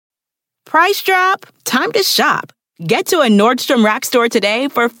Price drop? Time to shop. Get to a Nordstrom Rack store today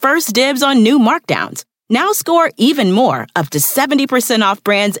for first dibs on new markdowns. Now score even more, up to 70% off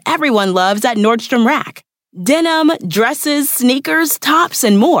brands everyone loves at Nordstrom Rack. Denim, dresses, sneakers, tops,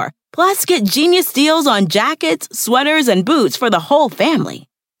 and more. Plus, get genius deals on jackets, sweaters, and boots for the whole family.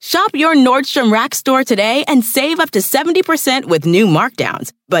 Shop your Nordstrom Rack store today and save up to 70% with new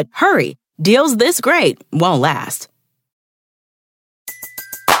markdowns. But hurry, deals this great won't last.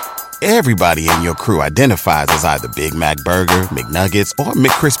 Everybody in your crew identifies as either Big Mac Burger, McNuggets, or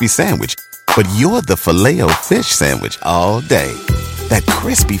McCrispy Sandwich. But you're the Filet-O-Fish Sandwich all day. That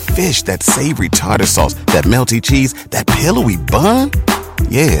crispy fish, that savory tartar sauce, that melty cheese, that pillowy bun.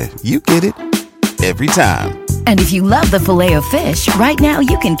 Yeah, you get it. Every time. And if you love the Filet-O-Fish, right now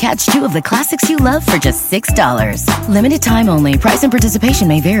you can catch two of the classics you love for just $6. Limited time only. Price and participation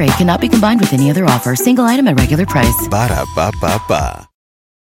may vary. Cannot be combined with any other offer. Single item at regular price. Ba-da-ba-ba-ba.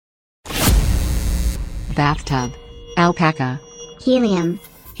 Bathtub. Alpaca. Helium.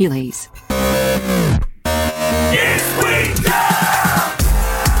 Heelys.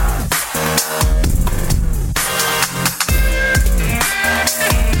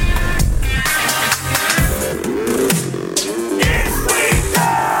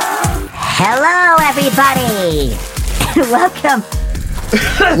 Hello, everybody! Welcome!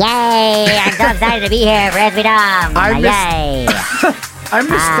 Yay! I'm so excited to be here for As We Dumb! Yay! I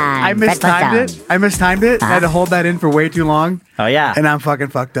mistimed it. I had to hold that in for way too long. Oh, yeah. And I'm fucking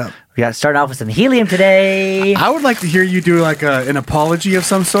fucked up. We got to start off with some helium today. I would like to hear you do like an apology of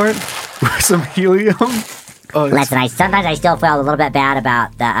some sort. Some helium. Listen, sometimes I still feel a little bit bad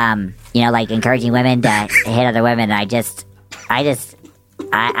about the, like encouraging women to hit other women. I don't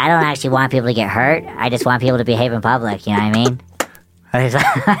actually want people to get hurt. I just want people to behave in public. You know what I mean? I just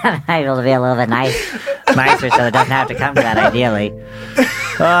want people to be a little bit nicer so it doesn't have to come to that, ideally.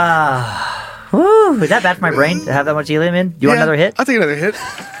 Is that bad for my brain to have that much helium in? You want another hit? I'll take another hit.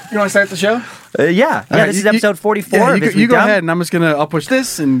 You want to start the show? Yeah. Right, this is episode 44. Yeah, you go ahead, and I'll push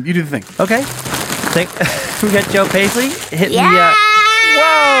this, and you do the thing. Okay. We got Joe Paisley hitting the...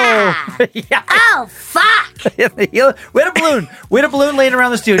 Whoa! Yeah. Oh, fuck! We had a balloon laying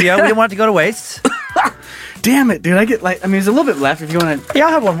around the studio. We didn't want it to go to waste. Damn it, dude. There's a little bit left if you want to... Yeah,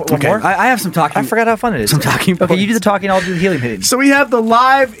 I'll have one more. I have some talking. I forgot how fun it is. Some talking points. Okay, you do the talking, I'll do the helium hitting. So we have the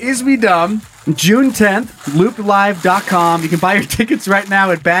live Is We Dumb, June 10th, loopedlive.com. You can buy your tickets right now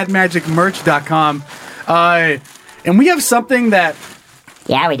at badmagicmerch.com. And we have something that...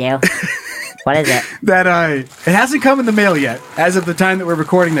 Yeah, we do. What is it? That it hasn't come in the mail yet, as of the time that we're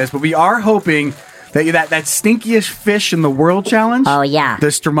recording this, but we are hoping that stinkiest fish in the world challenge. Oh, yeah. The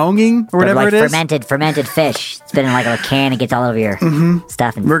Sturmonging, or whatever it is. Fermented fish. It's been in like a can, it gets all over your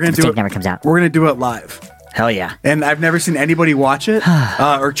stuff, and the stink never comes out. We're going to do it live. Hell yeah. And I've never seen anybody watch it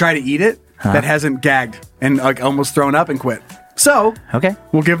or try to eat it that hasn't gagged and like almost thrown up and quit. So, okay,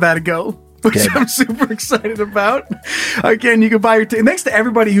 we'll give that a go, which I'm super excited about. Again, you can buy your ticket. Thanks to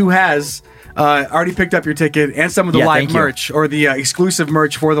everybody who has already picked up your ticket and some of the live merch or the exclusive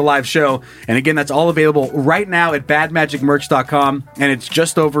merch for the live show. And again, that's all available right now at badmagicmerch.com. And it's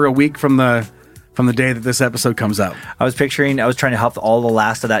just over a week from the day that this episode comes out. I was trying to help all the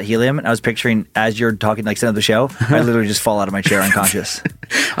last of that helium, and I was picturing as you're talking, like, setting up the show, I literally just fall out of my chair unconscious.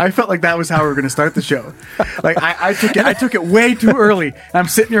 I felt like that was how we were going to start the show. Like, I took it way too early. And I'm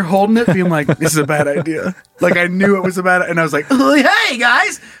sitting here holding it, being like, this is a bad idea. Like, I knew it was a bad idea. And I was like, hey,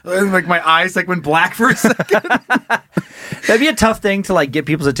 guys! And, like, my eyes, like, went black for a second. That'd be a tough thing to, like, get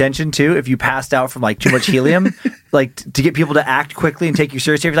people's attention to if you passed out from, like, too much helium. Like, to get people to act quickly and take you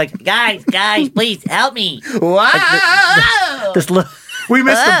seriously. If you're like, guys, please help me. Wow! Like we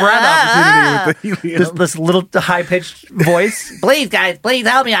missed the Brad opportunity with the helium. This little high-pitched voice. Please, guys, please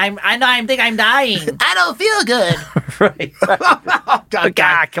help me. I think I'm dying. I don't feel good. Right. Oh,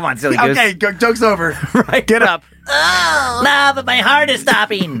 God. Come on, silly goose. Okay, joke's over. Right. Get up. Oh, no, but my heart is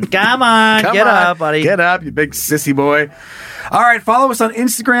stopping. Come on, get up, buddy. Get up, you big sissy boy. All right, follow us on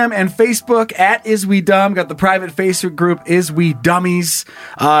Instagram and Facebook at Is We Dumb. Got the private Facebook group Is We Dummies.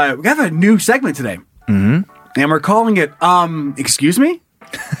 We have a new segment today. Mm-hmm. And we're calling it Excuse Me?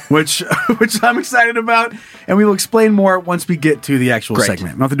 which I'm excited about. And we will explain more once we get to the actual segment. We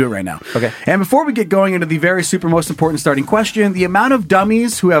don't have to do it right now. Okay. And before we get going into the very super most important starting question, the amount of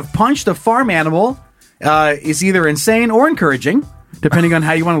dummies who have punched a farm animal is either insane or encouraging, depending on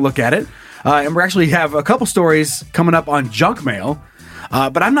how you want to look at it. And we actually have a couple stories coming up on junk mail.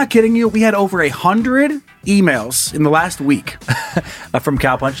 But I'm not kidding you. We had over 100 emails in the last week. From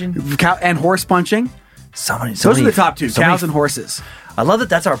cow punching? Cow and horse punching. Those are the top two, cows and horses. I love that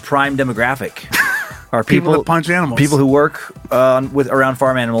that's our prime demographic. are people that punch animals. People who work around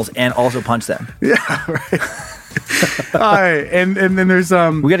farm animals and also punch them. Yeah, right. All right, and then there's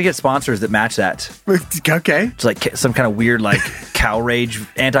we got to get sponsors that match that. Okay, it's like some kind of weird like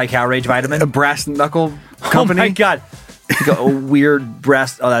anti-cow rage vitamin. A brass knuckle company. Oh my god. A weird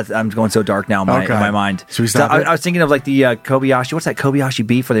breast. Oh, I'm going so dark now in my mind. Should we stop I was thinking of like the Kobayashi. What's that Kobayashi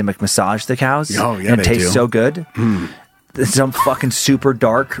beef where they massage the cows? Oh, yeah, and it tastes so good. Some fucking super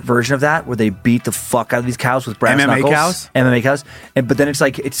dark version of that where they beat the fuck out of these cows with brass knuckles. MMA cows. But then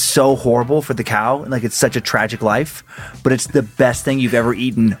it's so horrible for the cow. And like it's such a tragic life. But it's the best thing you've ever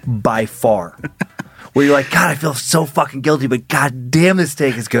eaten by far. Where you're like, God, I feel so fucking guilty, but god damn, this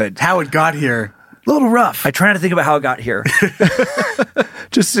steak is good. How it got here. A little rough. I try not to think about how it got here.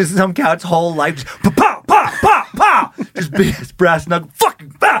 Just some cow's whole life, just pa pa pa pa, just big brass knuckle,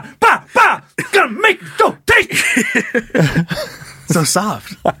 fucking pa pa pa. Gonna make it so tasty, so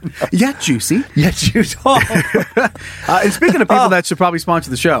soft, yet juicy, yet juicy. And speaking of people that should probably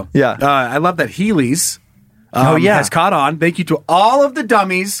sponsor the show, I love that Heelys has caught on. Thank you to all of the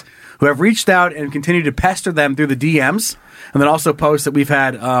dummies who have reached out and continue to pester them through the DMs. And then also posts that we've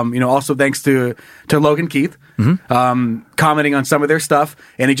had, also thanks to Logan Keith, commenting on some of their stuff.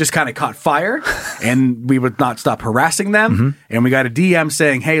 And he just kind of caught fire. And we would not stop harassing them. And we got a DM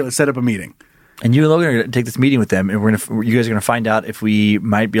saying, hey, let's set up a meeting. And you and Logan are going to take this meeting with them. And you guys are going to find out if we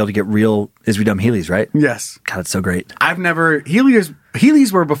might be able to get real Is We Dumb Heelys, right? Yes. God, it's so great.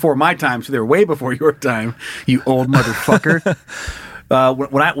 Heelys were before my time, so they were way before your time, you old motherfucker.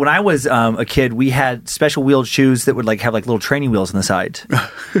 When I was a kid, we had special wheeled shoes that would have little training wheels on the side.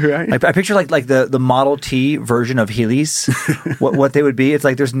 Right. I picture like the Model T version of Heelys. what they would be. It's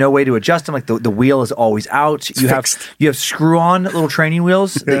like there's no way to adjust them. Like the wheel is always out. You have screw on little training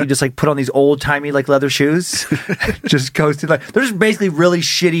wheels that you just put on these old timey leather shoes. Just coasted they're just basically really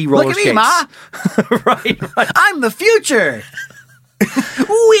shitty roller skates. Look at me, Ma. right. I'm the future.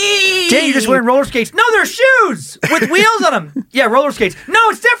 Wee! Dang, you're just wearing roller skates. No, they're shoes with wheels on them. Yeah, roller skates. No,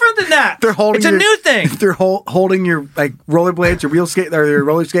 it's different than that. It's a new thing. They're holding your rollerblades, your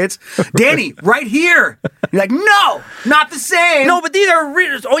roller skates. Danny, right here. You're like, no, not the same. No, but these are.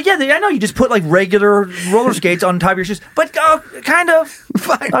 Oh yeah, I know. You just put regular roller skates on top of your shoes, but kind of.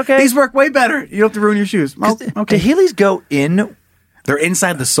 Fine. Okay, these work way better. You don't have to ruin your shoes. Okay. The Heelys go in. They're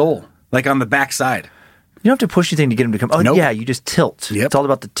inside the sole, like on the back side. You don't have to push anything to get them to come. Oh, nope. Yeah, you just tilt. Yep. It's all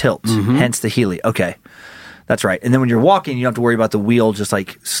about the tilt, hence the Heely. Okay, that's right. And then when you're walking, you don't have to worry about the wheel just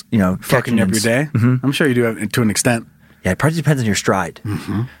fucking up your day. I'm sure you do it to an extent. Yeah, it probably depends on your stride.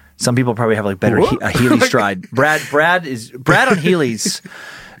 Some people probably have better a Heely stride. Brad on Heelys.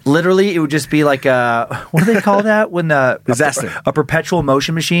 Literally, it would just be like what do they call that when disaster? A perpetual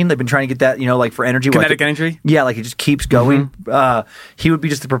motion machine. They've been trying to get that, for energy. Kinetic energy? Yeah, it just keeps going. He would be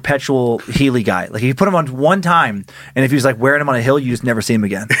just the perpetual Heely guy. If you put him on one time, and if he was wearing him on a hill, you just never see him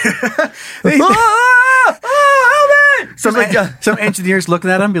again. Some engineers looking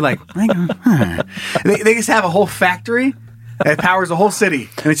at him be like, they just have a whole factory. It powers a whole city,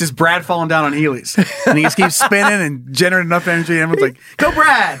 and it's just Brad falling down on Heelys. And he just keeps spinning and generating enough energy, and everyone's like, go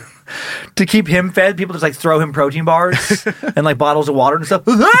Brad! To keep him fed, people just throw him protein bars and bottles of water and stuff.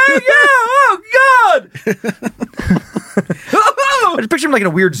 Hey, yeah! Oh, God! I just picture him in a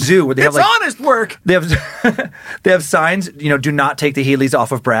weird zoo where they have honest work. They have signs, do not take the Heelys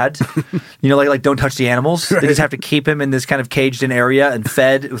off of Brad. Don't touch the animals. Right. They just have to keep him in this kind of caged in area and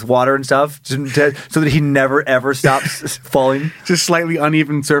fed with water and stuff so that he never ever stops falling. Just slightly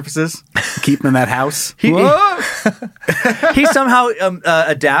uneven surfaces. Keep him in that house. He somehow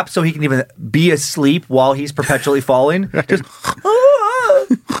adapts so he can even be asleep while he's perpetually falling. Just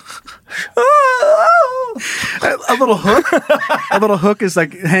a little hook. A little hook is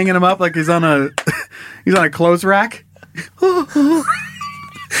hanging him up like he's on a clothes rack.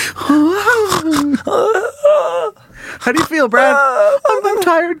 How do you feel, Brad? I'm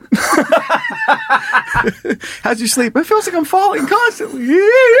tired. How's your sleep? It feels like I'm falling constantly.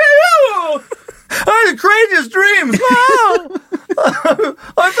 I had the craziest dreams.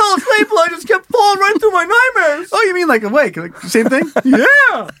 I fell asleep and I just kept falling right through my nightmares. Oh, you mean awake? Same thing?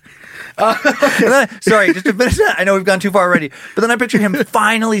 Yeah. Sorry, just to finish that. I know we've gone too far already, but then I picture him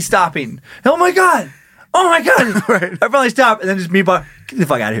finally stopping. Oh my god! Right. I finally stop, and then just me, get the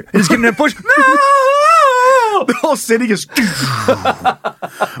fuck out of here. And just give him a push. No! The whole city goes.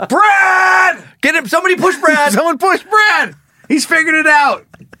 Brad! Get him! Somebody push Brad! Someone push Brad! He's figured it out.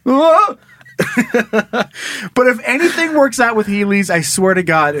 But if anything works out with Heelys, I swear to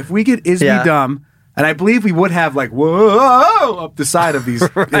God, if we get Is We Dumb And I believe we would have like whoa up the side of these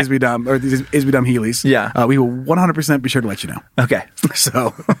Isbydom or these Isbydom Heelys. Yeah. We will 100% be sure to let you know. Okay. So,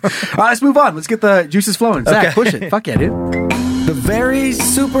 all right, let's move on. Let's get the juices flowing. Zach, push it. Fuck yeah, dude. The very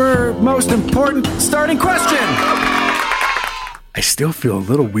super most important starting question. I still feel a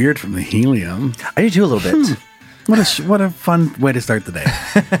little weird from the helium. I do too a little bit. What a fun way to start the day.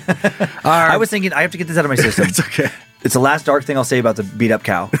 I was thinking I have to get this out of my system. It's okay. It's the last dark thing I'll say about the beat up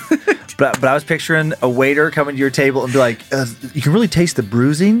cow. But I was picturing a waiter coming to your table and be like, you can really taste the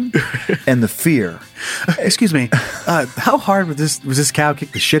bruising and the fear. Excuse me. How hard was this cow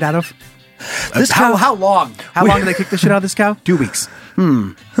kick the shit out of? This cow, how long? How long did they kick the shit out of this cow? 2 weeks.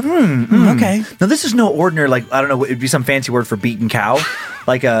 Okay. Now this is no ordinary, like, I don't know, it'd be some fancy word for beaten cow.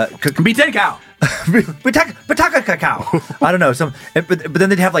 Like a beaten cow. Bataka cow. I don't know. But then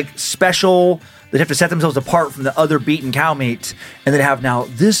they'd have like special. They'd have to set themselves apart from the other beaten cow meat, and they'd have now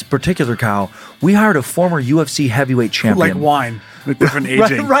this particular cow. We hired a former UFC heavyweight champion, like wine with different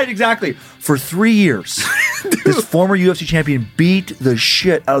aging. Right, exactly. For 3 years, this former UFC champion beat the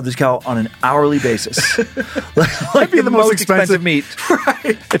shit out of this cow on an hourly basis. like be the most expensive meat.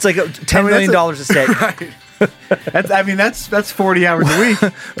 Right. It's like $10 million a steak. Right. That's 40 hours a week.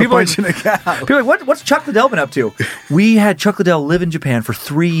 People punching a cow. People are like, what's Chuck Liddell been up to? We had Chuck Liddell live in Japan for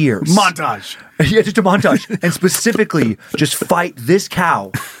 3 years. Montage. Yeah, just a montage. And specifically, just fight this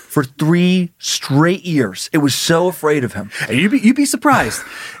cow for 3 straight years. It was so afraid of him. And you'd be surprised.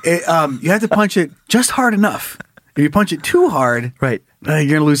 You have to punch it just hard enough. If you punch it too hard, right, you're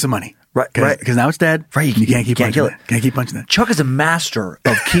going to lose some money. Right. Because now it's dead. Right. You can't keep punching it. Can't keep punching it. Chuck is a master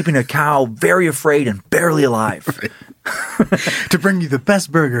of keeping a cow very afraid and barely alive. To bring you the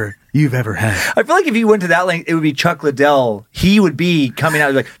best burger you've ever had. I feel like if you went to that length, it would be Chuck Liddell. He would be coming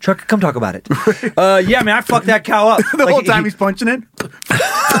out like, Chuck, come talk about it. Yeah, man, I fucked that cow up. The whole time he's punching it.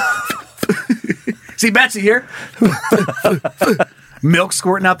 See Betsy here. Milk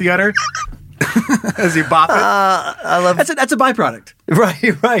squirting out the udder. As you bop it. I love that's a byproduct.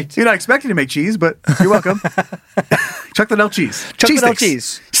 Right. You're not expecting to make cheese, but you're welcome. Chuck Liddell cheese. Chuck Liddell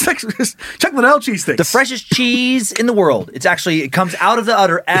cheese. Chuck Liddell cheese sticks. The freshest cheese in the world. It comes out of the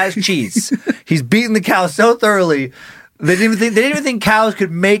udder as cheese. He's beaten the cow so thoroughly. They didn't even think cows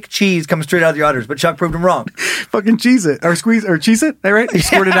could make cheese come straight out of the udders, but Chuck proved him wrong. Fucking cheese it. Or squeeze or cheese it, right? You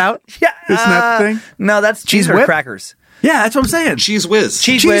squirt it out? Yeah. Isn't that the thing? No, that's cheese or crackers. Yeah, that's what I'm saying. Cheese whiz.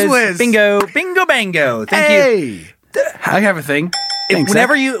 Cheese whiz. Bingo bango. Thank you. I have a thing. Thanks,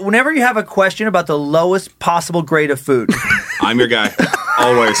 whenever you have a question about the lowest possible grade of food, I'm your guy.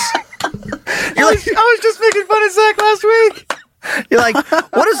 Always. I was just making fun of Zach last week. You're like,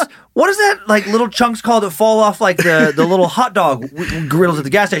 what is that like little chunks called that fall off like the little hot dog grills at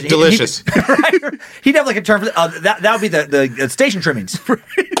the gas station? Delicious. He'd have like a term for that. That would be the station trimmings.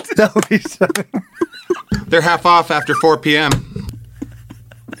 That would be something. They're half off after 4 p.m.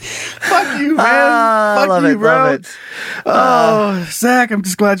 Fuck you, man. Fuck you, bro. Love it. Oh, Zach, I'm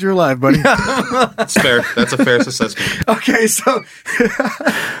just glad you're alive, buddy. That's fair. That's a fair assessment. Okay, so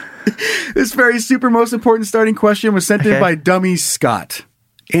this very super most important starting question was sent in by Dummy Scott.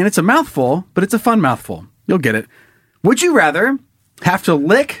 And it's a mouthful, but it's a fun mouthful. You'll get it. Would you rather have to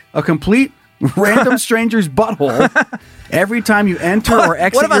lick a complete random stranger's butthole every time you enter or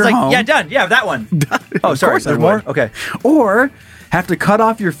exit your home? Yeah, done. Yeah, that one. Oh, sorry. There's more? Okay. Or have to cut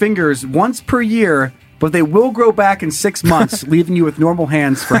off your fingers once per year, but they will grow back in 6 months, leaving you with normal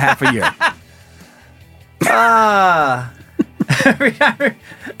hands for half a year. Every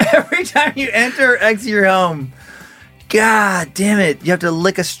time you enter or exit your home, God damn it! You have to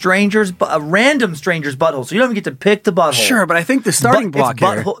lick a random stranger's butthole, so you don't even get to pick the butthole. Sure, but I think the starting block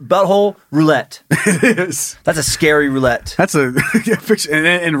here, butthole roulette. It is. That's a scary roulette. That's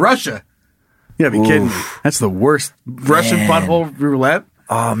in Russia. You gotta be kidding me. That's the worst Russian butthole roulette.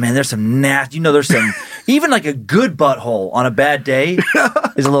 Oh man, there's some nasty. There's some even like a good butthole on a bad day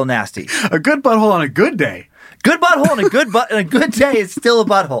is a little nasty. A good butthole on a good day. Good butthole on a good day is still a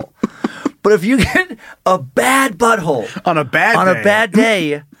butthole. But if you get a bad butthole on a bad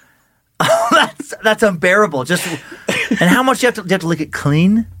day, that's unbearable. And how much do you have to lick it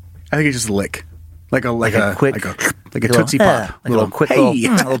clean? I think you just lick. Like a Tootsie Pop. Like a little quick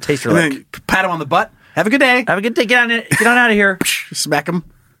little taster lick. And then pat him on the butt. Have a good day. Have a good day. Get on out of here. Smack him.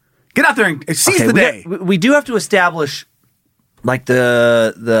 Get out there and seize the day. We do have to establish like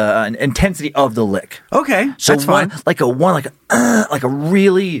the intensity of the lick. Okay, so that's fine. Like a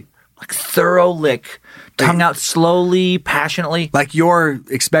really thorough lick, tongue out slowly, passionately. Like you're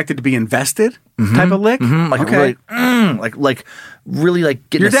expected to be invested type of lick? Mm-hmm. Like really like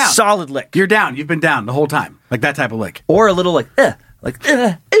getting a solid lick. You're down. You've been down the whole time. Like that type of lick. Or a little like, like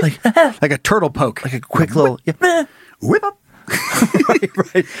like a turtle poke, like a quick little whip up.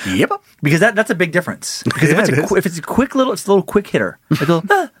 right. Yep. Because that's a big difference. Because if it's a quick little, it's a little quick hitter. Like, a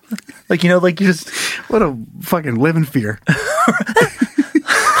little, like you just what a fucking living fear.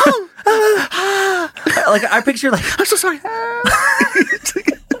 Like I picture like I'm so sorry.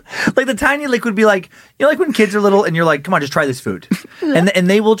 Like the tiny lick would be like, you know, like when kids are little and you're like, come on, just try this food. And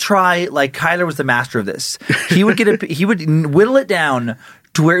they will try, like Kyler was the master of this. He would he would whittle it down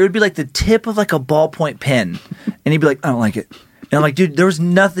to where it would be like the tip of like a ballpoint pen. And he'd be like, I don't like it. And I'm like, dude, there was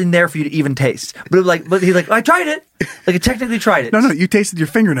nothing there for you to even taste. But he's like, I tried it. Like I technically tried it. No, you tasted your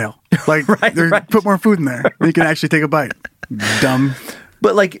fingernail. Like right. Put more food in there. You can actually take a bite. Dumb.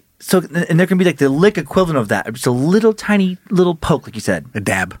 But like, so, and there can be like the lick equivalent of that. It's a little tiny little poke, like you said. A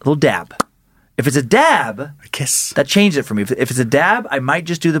dab. A little dab. If it's a dab, a kiss. That changed it for me. If it's a dab, I might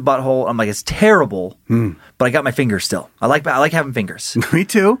just do the butthole. I'm like, it's terrible, but I got my fingers still. I like having fingers. Me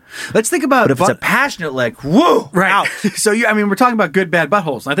too. Let's think about. But if it's a passionate lick, woo, right. Out. So we're talking about good, bad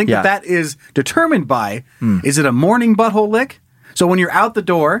buttholes. I think that is determined by is it a morning butthole lick? So when you're out the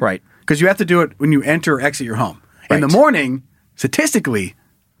door, right? Because you have to do it when you enter or exit your home. Right. In the morning, statistically,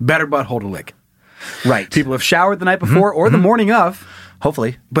 better butthole to lick. Right. People have showered the night before or the morning of.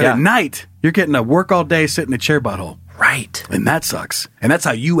 Hopefully. But at night, you're getting a work all day, sit in a chair butthole. Right. And that sucks. And that's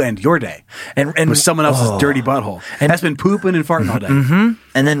how you end your day. And with someone else's dirty butthole. And that's been pooping and farting all day. Mm-hmm.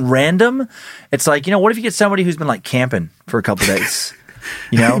 And then random, it's like, what if you get somebody who's been like camping for a couple days?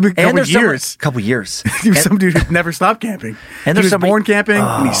 A couple years. Some dude who never stopped camping. And he was born camping,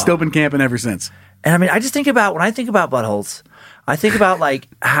 and he's still been camping ever since. And I mean, I just think about, when I think about buttholes, I think about like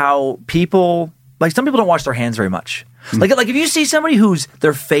how people, like some people don't wash their hands very much. Like if you see somebody whose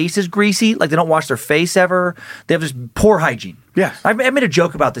their face is greasy, like they don't wash their face ever, they have this poor hygiene. Yeah. I made a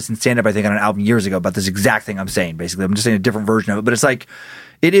joke about this in stand-up, I think, on an album years ago about this exact thing I'm saying, basically. I'm just saying a different version of it. But it's like,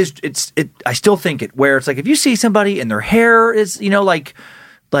 I still think it, where it's like if you see somebody and their hair is, like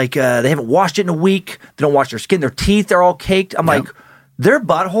they haven't washed it in a week, they don't wash their skin, their teeth are all caked. I'm like, their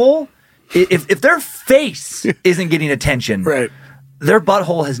butthole, if their face isn't getting attention, right. Their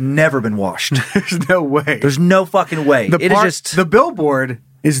butthole has never been washed. There's no way. There's no fucking way. The billboard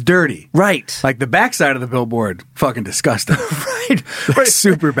is dirty. Right. Like the backside of the billboard, fucking disgusting. Right.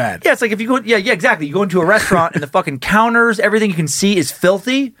 Super bad. Yeah, it's like if you go, exactly. You go into a restaurant and the fucking counters, everything you can see is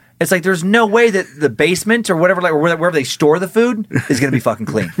filthy. It's like there's no way that the basement or whatever, like wherever they store the food is going to be fucking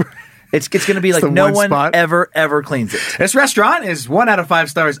clean. It's going to be like no one ever cleans it. This restaurant is 1 out of 5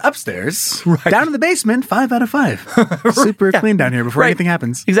 stars upstairs. Right. Down in the basement, 5 out of 5. Super clean down here before anything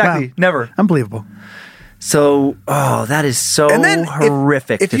happens. Exactly. Wow. Never. Unbelievable. So, that is so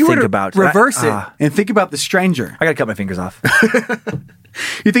horrific to think about. Reverse it and think about the stranger. I got to cut my fingers off.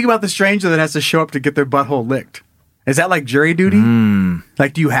 You think about the stranger that has to show up to get their butthole licked. Is that like jury duty?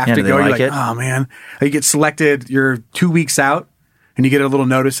 Like, do you have to go? You're like, oh man. You get selected, you're 2 weeks out. And you get a little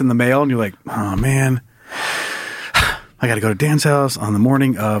notice in the mail, and you're like, oh, man, I got to go to Dan's house on the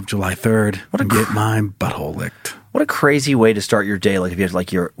morning of July 3rd and get my butthole licked. What a crazy way to start your day. Like,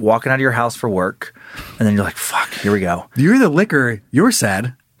 if you're walking out of your house for work, and then you're like, fuck, here we go. You're the licker. You're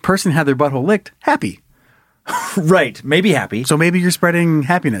sad. Person had their butthole licked. Happy. Right. Maybe happy. So maybe you're spreading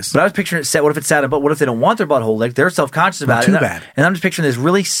happiness. But I was picturing it sad. What if it's sad? But what if they don't want their butthole licked? They're self-conscious about it. Too bad. And I'm just picturing this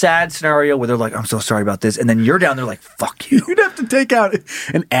really sad scenario where they're like, I'm so sorry about this. And then you're down there like, fuck you. You'd have to take out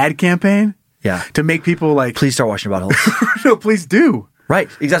an ad campaign. Yeah. To make people like, please start washing your buttholes. No, please do. Right.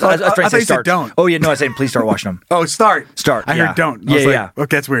 Exactly. I was trying to say start. Don't. Oh, yeah. No, I was saying please start washing them. Oh, start. I heard don't. Yeah.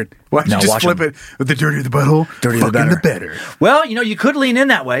 Okay, that's weird. Why don't you just flip it with the dirtier the butthole? Dirtier the better. Well, you could lean in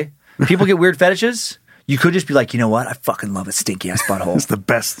that way. People get weird fetishes. You could just be like, you know what? I fucking love a stinky ass butthole. It's the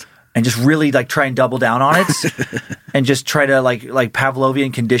best. And just really like try and double down on it, and just try to like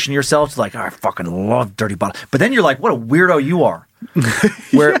Pavlovian condition yourself to like, I fucking love dirty butthole. But then you're like, what a weirdo you are.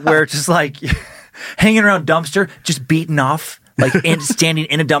 Where just like hanging around dumpster, just beating off, like and standing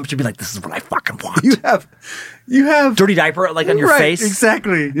in a dumpster, be like, this is what I fucking want. You have dirty diaper like on your face.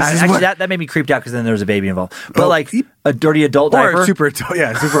 Exactly. Actually, that made me creeped out because then there was a baby involved. But like a dirty adult diaper, or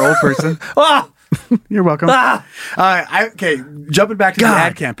a super old person. Oh. You're welcome. Okay, jumping back to the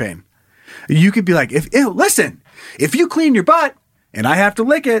ad campaign. You could be like, listen, if you clean your butt and I have to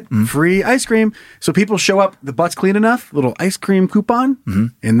lick it, free ice cream. So people show up, the butt's clean enough, little ice cream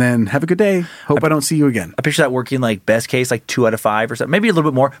coupon, and then have a good day. Hope I don't see you again. I picture that working like best case, like 2 out of 5 or something, maybe a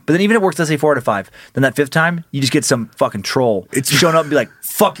little bit more. But then even if it works, let's say 4 out of 5. Then that 5th time, you just get some fucking troll. It's showing up and be like,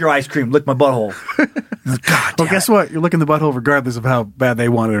 fuck your ice cream, lick my butthole. Like, God damn guess what? You're licking the butthole regardless of how bad they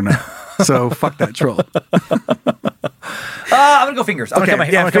want it or not. So fuck that troll. I'm going to go fingers. I'm going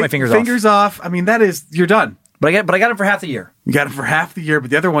to cut my fingers off. Fingers off. I mean, you're done. But I got him for half the year. You got him for half the year, but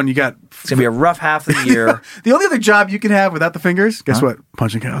the other one you got... It's going to be a rough half of the year. The only other job you can have without the fingers, guess what?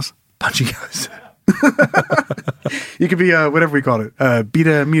 Punching cows. Punching cows. You could be whatever we call it,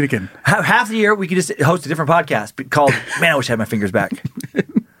 beta mutican. Half the year we could just host a different podcast called "Man, I Wish I Had My Fingers Back."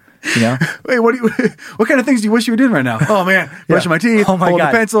 You know? Wait, what kind of things do you wish you were doing right now? Oh man, brushing my teeth, holding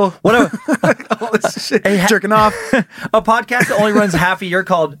a pencil, what all this shit, jerking off. A podcast that only runs half a year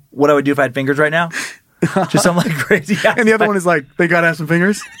called "What I Would Do If I Had Fingers Right Now." Just some like crazy. And the other one is like, "They gotta have some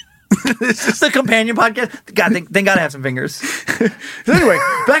fingers." It's just a companion podcast. God, they gotta have some fingers. So anyway,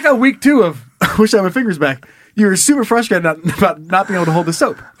 back on week 2 of "Wish I Had My Fingers Back." You were super frustrated about not being able to hold the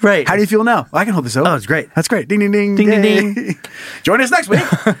soap. Right. How do you feel now? I can hold the soap. Oh, it's great. That's great. Ding, ding, ding. Ding, ding, ding. Join us next week.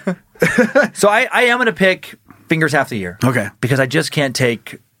 So I am going to pick fingers half the year. Okay. Because I just can't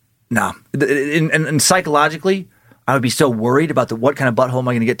take... No. And psychologically, I would be so worried about what kind of butthole am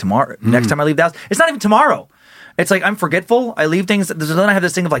I going to get tomorrow, next time I leave the house. It's not even tomorrow. It's like I'm forgetful. I leave things... Then I have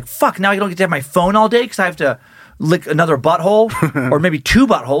this thing of like, fuck, now I don't get to have my phone all day because I have to... lick another butthole, or maybe 2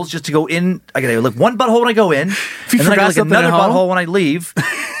 buttholes just to go in. I gotta lick 1 butthole when I go in, and then I gotta lick another butthole when I leave.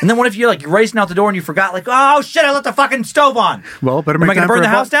 And then what if you're racing out the door and you forgot, like, oh shit, I left the fucking stove on. Well, better am I gonna burn the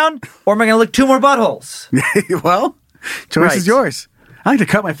house down, or am I gonna lick 2 more buttholes? Well, choice is yours. I like to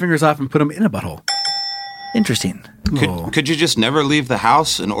cut my fingers off and put them in a butthole. Interesting. Could you just never leave the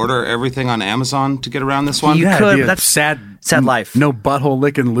house and order everything on Amazon to get around this one? You could, but that's sad life. No butthole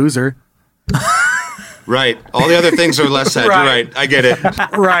licking loser. Right. All the other things are less sad. Right. You're right. I get it.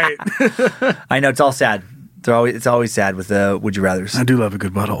 Right. I know, it's all sad. It's always sad with the Would You Rathers. I do love a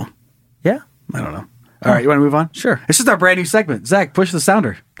good butthole. Yeah? I don't know. All right, you want to move on? Sure. This is our brand new segment. Zach, push the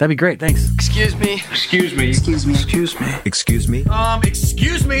sounder. That'd be great. Thanks. Excuse me. Excuse me. Excuse me. Excuse me. Excuse me.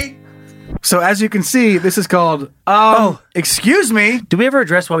 Excuse me. So as you can see, this is called Excuse Me. Do we ever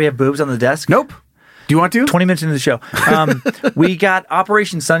address why we have boobs on the desk? Nope. Do you want to? 20 minutes into the show. We got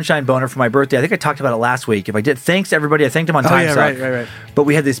Operation Sunshine Boner for my birthday. I think I talked about it last week. If I did, thanks to everybody. I thanked them on time. Right. But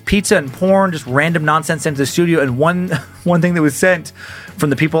we had this pizza and porn, just random nonsense sent to the studio. And one thing that was sent from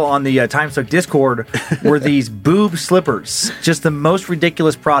the people on the Time Suck Discord were these boob slippers. Just the most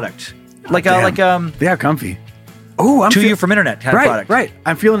ridiculous product. They are comfy. Oh, I'm you from internet kind of product. Right.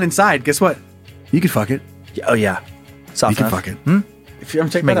 I'm feeling inside. Guess what? You could fuck it. Oh yeah. Soft you enough. Can fuck it. If you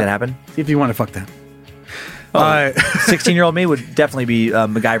make that happen. See if you want to fuck that. 16-year-old me would definitely be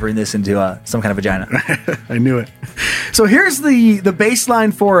MacGyvering this into some kind of vagina. I knew it. So here's the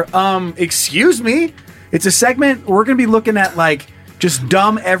baseline for Excuse Me. It's a segment we're going to be looking at just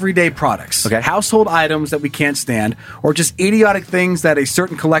dumb everyday products. Okay. Household items that we can't stand, or just idiotic things that a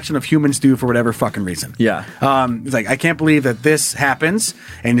certain collection of humans do for whatever fucking reason. Yeah. It's like, I can't believe that this happens,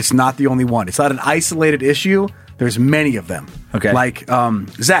 and it's not the only one. It's not an isolated issue. There's many of them. Okay. Like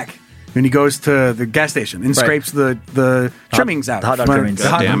Zach, when he goes to the gas station and scrapes the trimmings out. The hot dog trimmings. The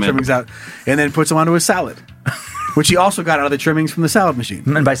hot dog trimmings out. And then puts them onto his salad. Which he also got out of the trimmings from the salad machine.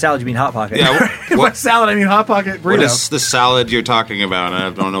 And by salad, you mean Hot Pocket. Yeah. By salad, I mean Hot Pocket burrito. What is the salad you're talking about? I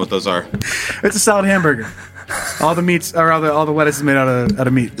don't know what those are. It's a salad hamburger. All the meats, or all the lettuce is made out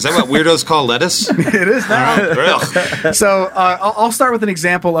of meat. Is that what weirdos call lettuce? It is now. So I'll start with an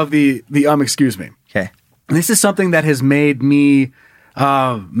example of the excuse me. Okay. This is something that has made me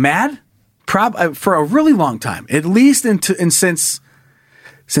mad for a really long time, at least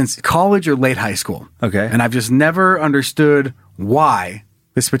since college or late high school. Okay. And I've just never understood why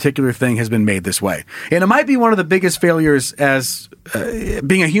this particular thing has been made this way. And it might be one of the biggest failures as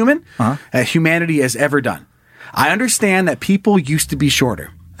being a human, humanity has ever done. I understand that people used to be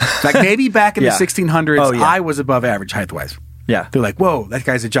shorter. Like maybe back in the 1600s, I was above average height-wise. Yeah. They're like, whoa, that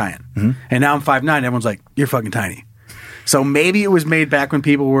guy's a giant. Mm-hmm. And now I'm 5'9", everyone's like, you're fucking tiny. So maybe it was made back when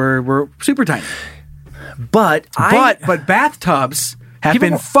people were super tiny. But bathtubs have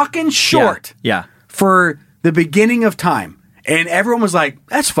been fucking short for the beginning of time. And everyone was like,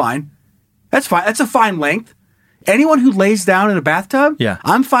 that's fine. That's fine. That's a fine length. Anyone who lays down in a bathtub,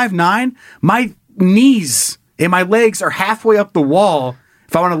 I'm 5'9", my knees and my legs are halfway up the wall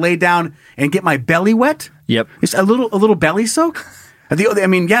if I want to lay down and get my belly wet. Yep. It's a little belly soak. I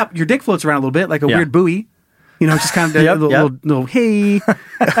mean, your dick floats around a little bit like a weird buoy. Just kind of a little hey.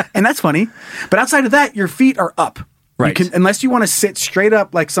 And that's funny. But outside of that, your feet are up. Right. Unless you want to sit straight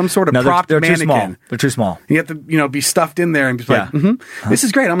up like some sort of propped mannequin. Too small. They're too small. You have to, be stuffed in there and be like, this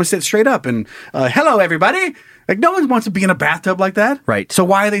is great. I'm going to sit straight up and, hello, everybody. Like, no one wants to be in a bathtub like that. Right. So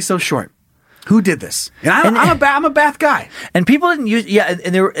why are they so short? Who did this? And I'm a bath guy. And people didn't use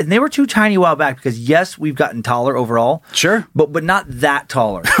and they were too tiny a while back because yes, we've gotten taller overall. Sure. But not that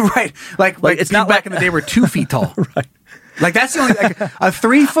taller. Right. Like it's not back in the day we're 2 feet tall. Right. Like that's the only a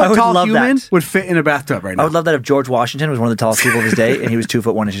 3 foot tall human would fit in a bathtub right now. I would love that if George Washington was one of the tallest people of his day and he was 2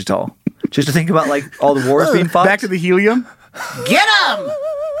 foot 1 inches tall. Just to think about like all the wars being fought. Back to the helium. Get him!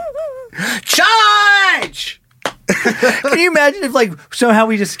 Charge! Can you imagine if like somehow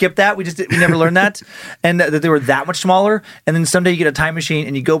we just skipped that? We never learned that, and that they were that much smaller. And then someday you get a time machine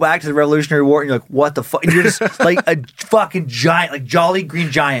and you go back to the Revolutionary War and you're like, what the fuck? And you're just like a fucking giant, like Jolly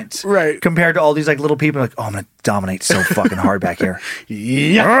Green Giant, right? Compared to all these like little people, like, oh, I'm gonna dominate so fucking hard back here.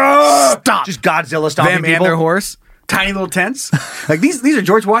 Yeah, stop! Just Godzilla stomping them people. And their horse, tiny little tents. Like these are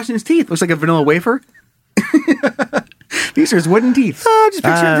George Washington's teeth. Looks like a vanilla wafer. These are his wooden teeth. Oh, just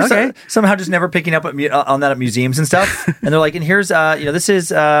picture somehow just never picking up on that at museums and stuff. And they're like, and here's, this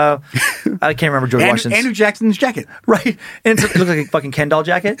is, I can't remember George Washington's. Andrew Jackson's jacket. Right. And it looks like a fucking Ken doll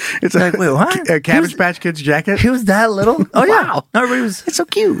jacket. It's like, wait, what? A Cabbage Patch Kid's jacket. He was that little? Oh, yeah. Wow. No, everybody was. It's so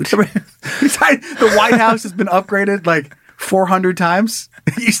cute. The White House has been upgraded like 400 times.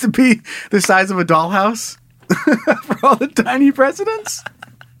 It used to be the size of a dollhouse for all the tiny presidents.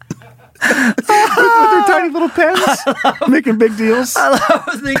 with their tiny little pens, making big deals. I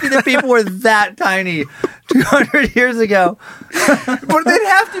was thinking that people were that tiny 200 years ago. But they'd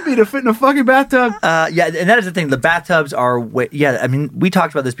have to be to fit in a fucking bathtub. Yeah, and that is the thing. The bathtubs are I mean, we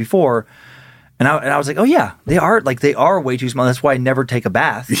talked about this before, and I was like, oh yeah, they are way too small. That's why I never take a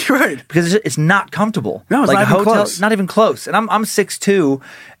bath. You're right. Because it's not comfortable. No, it's like not even close. Not even close. And I'm 6'2",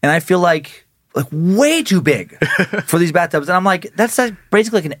 and I feel like way too big for these bathtubs. And I'm like, that's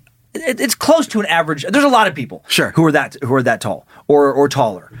basically like it's close to an average. There's a lot of people who are that tall or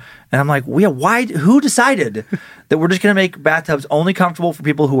taller. And I'm like, well, yeah, why? Who decided that we're just going to make bathtubs only comfortable for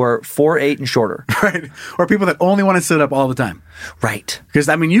people who are 4'8" and shorter? Right. Or people that only want to sit up all the time. Right. Because,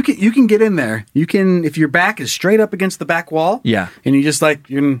 I mean, you can get in there. You can, if your back is straight up against the back wall. Yeah. And you just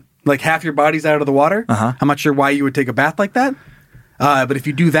you're half your body's out of the water. Uh-huh. I'm not sure why you would take a bath like that. But if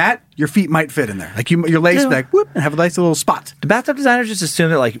you do that, your feet might fit in there. Like your legs whoop, and have a nice little spot. Do bathtub designers just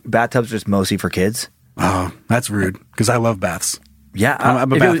assume that bathtubs are just mostly for kids? Oh, that's rude. Because I love baths. Yeah,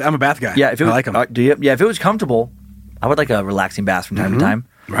 I'm a bath guy. Yeah, if it was, I like them. Do you? Yeah, if it was comfortable, I would like a relaxing bath from time to time.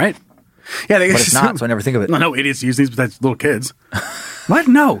 Right. Yeah, but it's not, so I never think of it. No idiots use these besides little kids. What?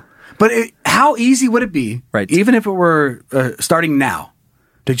 No. But how easy would it be, even if it were starting now,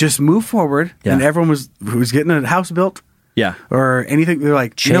 to just move forward and everyone who's getting a house built? Yeah. Or anything. They're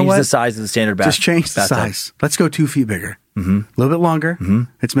like, change the size of the standard bath. Just change the size. Let's go 2 feet bigger. Mm-hmm. A little bit longer. Mm-hmm.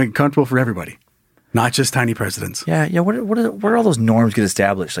 Let's make it comfortable for everybody. Not just tiny presidents. Yeah. Where all those norms get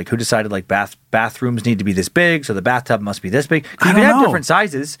established? Like, who decided bathrooms need to be this big, so the bathtub must be this big? You can have different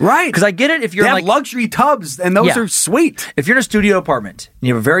sizes, right? Because I get it if you're in luxury tubs, and those are sweet. If you're in a studio apartment and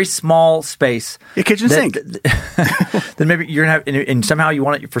you have a very small space, a kitchen sink, then maybe you're gonna have, and somehow you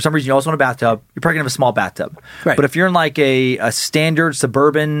want it for some reason. You also want a bathtub. You're probably gonna have a small bathtub, right? But if you're in like a standard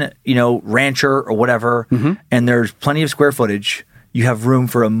suburban, rancher or whatever, and there's plenty of square footage. You have room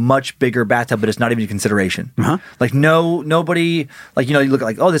for a much bigger bathtub, but it's not even a consideration. Uh-huh. Like nobody, you look at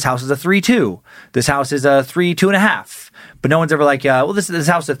like, oh, this house is a 3.2. This house is a 3.2.5. But no one's ever like, well, this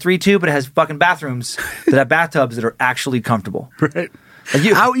house is a 3.2, but it has fucking bathrooms that have bathtubs that are actually comfortable. Right.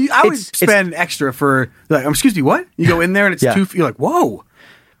 Like I would spend extra for excuse me, what? You go in there and it's 2 feet. You're like, whoa.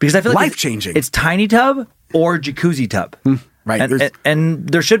 Because I feel like life-changing. It's tiny tub or jacuzzi tub. Right. And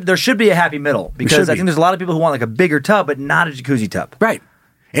there should be a happy middle because I think there's a lot of people who want like a bigger tub but not a jacuzzi tub. Right.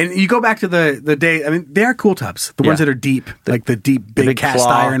 And you go back to the day, I mean, they are cool tubs. The ones that are deep, like the deep, big cast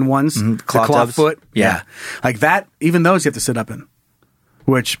iron ones. Mm-hmm. The claw foot. Yeah. Like that, even those you have to sit up in.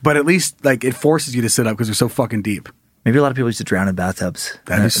 But at least it forces you to sit up because they're so fucking deep. Maybe a lot of people used to drown in bathtubs.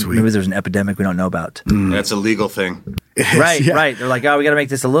 That'd be sweet. Maybe there's an epidemic we don't know about. That's a legal thing. Right. They're like, we got to make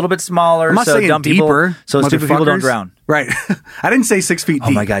this a little bit smaller. I'm not saying dumb deeper, people, so stupid people don't drown. Right. I didn't say 6 feet deep.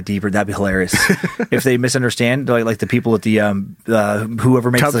 Oh my God, deeper. That'd be hilarious. If they misunderstand, like the people at the,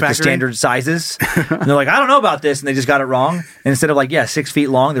 whoever makes the standard sizes. And they're like, I don't know about this. And they just got it wrong. And instead of 6 feet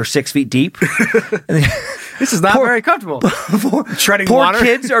long, they're 6 feet deep. This is not very comfortable. Treading water. Poor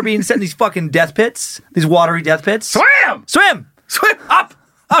kids are being set in these fucking death pits, these watery death pits. Swim! Up!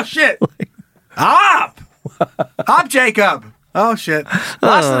 Oh, shit. Up! Up, Jacob! Oh, shit.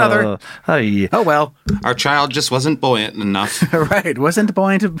 Lost another. Oh, well. Our child just wasn't buoyant enough. Right. Wasn't a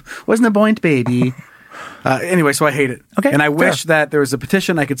buoyant baby. Anyway, so I hate it. Okay. And I wish that there was a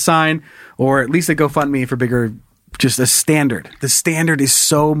petition I could sign, or at least a GoFundMe for bigger, just a standard. The standard is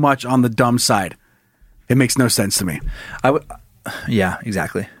so much on the dumb side. It makes no sense to me. Yeah,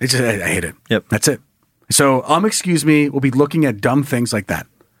 exactly. I hate it. Yep. That's it. So, excuse me, we'll be looking at dumb things like that.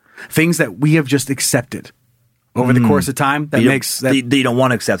 Things that we have just accepted over the course of time. That you don't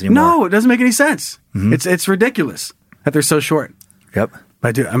want to accept anymore. No, it doesn't make any sense. Mm-hmm. It's ridiculous. that they're so short. Yep.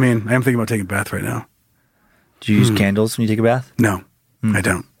 I do. I mean, I am thinking about taking a bath right now. Do you use candles when you take a bath? No, I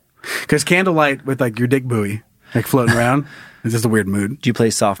don't. Because candlelight with like your dick buoy like floating around is just a weird mood. Do you play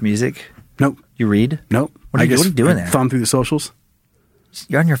soft music? Nope. You read? Nope. What are you doing there? Thumb through the socials.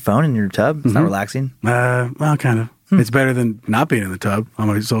 You're on your phone in your tub? It's not relaxing? Well, kind of. It's better than not being in the tub on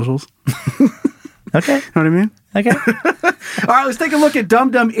my socials. Okay. Know what I mean? Okay. All right, let's take a look at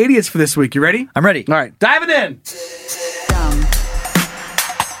Dumb Dumb Idiots for this week. You ready? I'm ready. All right, dive it in. Dumb.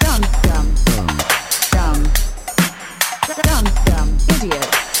 Idiot.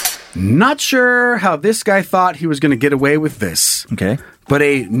 Not sure how this guy thought he was going to get away with this. Okay. But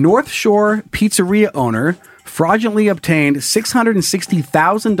a North Shore pizzeria owner fraudulently obtained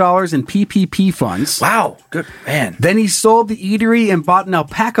 $660,000 in PPP funds. Wow. Good man. Then he sold the eatery and bought an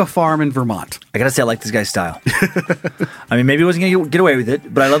alpaca farm in Vermont. I gotta say, I like this guy's style. I mean, maybe he wasn't gonna get away with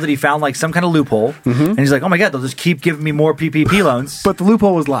it, but I love that he found like some kind of loophole. And he's like, oh my God, they'll just keep giving me more PPP loans. But the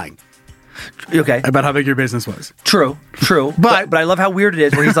loophole was lying. Okay. About how big your business was. True. But I love how weird it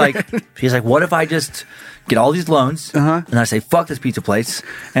is where he's like, what if I just get all these loans and I say, fuck this pizza place,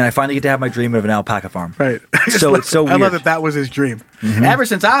 and I finally get to have my dream of an alpaca farm. Right. So it's so weird. I love that was his dream. Ever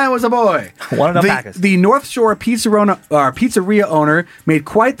since I was a boy. Wanted alpacas. The North Shore pizzeria owner made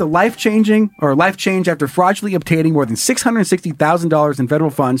quite the life change after fraudulently obtaining more than $660,000 in federal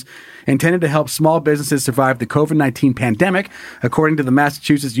funds intended to help small businesses survive the COVID-19 pandemic, according to the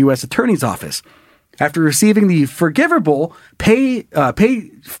Massachusetts U.S. Attorney's Office. After receiving the Forgivable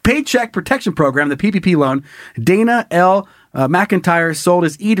Paycheck Protection Program, the PPP loan, Dana L. McIntyre sold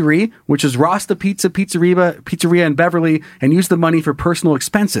his eatery, which is Rasta Pizzeria in Beverly, and used the money for personal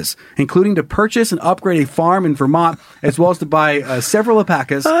expenses, including to purchase and upgrade a farm in Vermont, as well as to buy several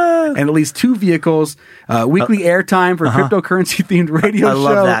alpacas and at least 2 vehicles, weekly airtime for a cryptocurrency-themed radio show,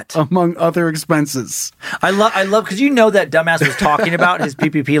 love that. among other expenses. I love because you know that dumbass was talking about his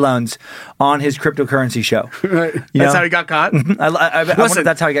PPP loans on his cryptocurrency show. Right. That's how he got caught? I wonder if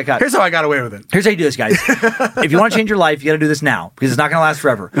that's how he got caught. Here's how I got away with it. Here's how you do this, guys. If you want to change your life, you got to do this now because it's not going to last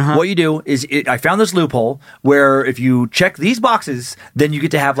forever. What you do is I found this loophole where if you check these boxes, then you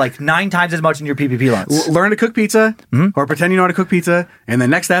get to have like 9 times as much in your PPP loans. Learn to cook pizza or pretend you know how to cook pizza. And the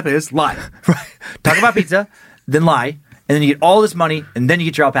next step is lie. Right. Talk about pizza, then lie. And then you get all this money and then you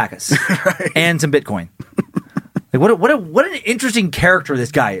get your alpacas and some Bitcoin. Like what an interesting character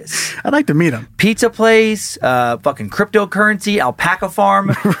this guy is. I'd like to meet him. Pizza place, fucking cryptocurrency, alpaca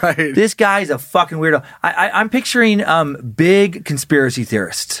farm. Right. This guy's a fucking weirdo. I'm picturing big conspiracy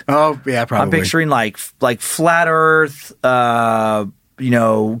theorists. Oh yeah, probably. I'm picturing like flat Earth, QAnon,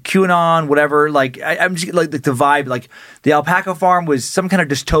 whatever. Like I'm just like the vibe. Like the alpaca farm was some kind of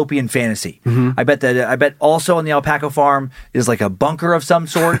dystopian fantasy. I bet also on the alpaca farm is like a bunker of some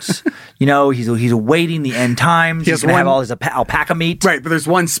sorts. He's awaiting the end times. He's gonna have all his alpaca meat. Right, but there's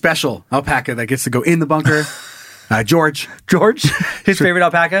one special alpaca that gets to go in the bunker. George, his favorite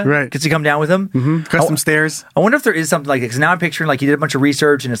alpaca, right? Gets to come down with him. Custom stairs. I wonder if there is something like that because now I'm picturing like he did a bunch of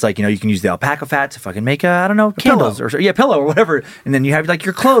research and it's like you can use the alpaca fat to fucking make candles pillow or whatever, and then you have like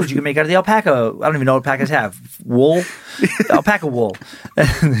your clothes you can make out of the alpaca. I don't even know what alpacas have wool, alpaca wool.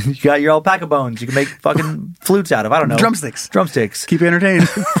 And then you got your alpaca bones. You can make fucking flutes out of. I don't know, drumsticks. Keep you entertained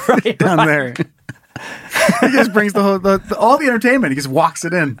down right. there. He just brings all the entertainment. He just walks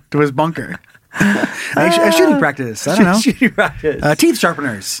it in to his bunker. Shooting practice. I don't know. Shooting practice. Teeth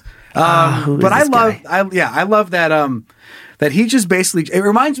sharpeners. But I love that. That he just basically. It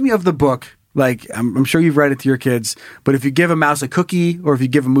reminds me of the book. Like I'm sure you've read it to your kids. But if you give a mouse a cookie, or if you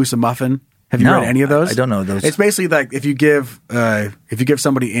give a moose a muffin, have you read any of those? I don't know those. It's basically like if you give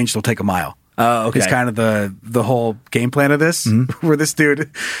somebody an inch, they'll take a mile. Oh, okay. It's kind of the whole game plan of this. Where this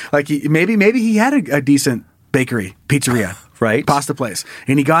dude, like maybe he had a decent pizzeria. Right. Pasta place.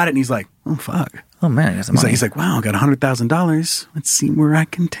 And he got it and he's like, oh, fuck. Oh, man. I got some money. He's like, wow, I got $100,000. Let's see where I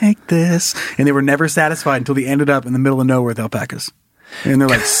can take this. And they were never satisfied until they ended up in the middle of nowhere with alpacas. And they're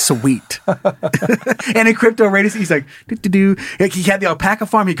like, sweet. And in crypto raiders, he's like, do. Like he had the alpaca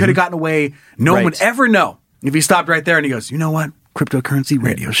farm. He could have gotten away. No one would ever know if he stopped right there and he goes, you know what? Cryptocurrency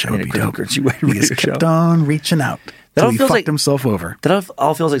radio show would be dope. He just kept on reaching out. That he fucked himself over. That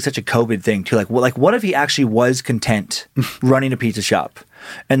all feels like such a COVID thing too. Like what if he actually was content running a pizza shop,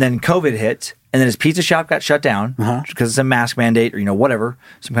 and then COVID hit, And then his pizza shop got shut down because it's a mask mandate or, whatever,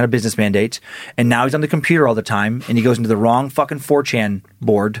 some kind of business mandate. And now he's on the computer all the time and he goes into the wrong fucking 4chan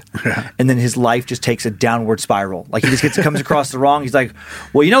board. And then his life just takes a downward spiral. Like he just comes across the wrong. He's like,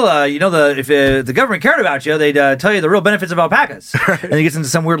 well, if the government cared about you, they'd tell you the real benefits of alpacas. And he gets into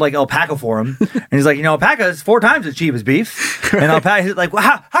some weird like alpaca forum. And he's like, alpaca is 4 times as cheap as beef. And alpaca, he's like, well,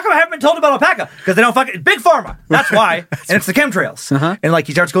 how come I haven't been told about alpaca? Because they don't fucking, big pharma. That's why. And it's the chemtrails. And like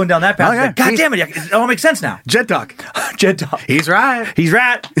he starts going down that path. Like, God damn it, it all makes sense now. Jet talk. Jet talk. He's right. He's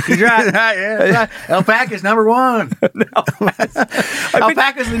right. Right. Alpaca's number 1.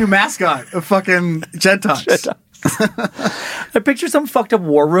 Alpaca's the new mascot of fucking Jet Talks. I picture some fucked up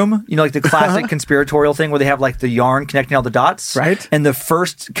war room, like the classic conspiratorial thing where they have like the yarn connecting all the dots. Right. And the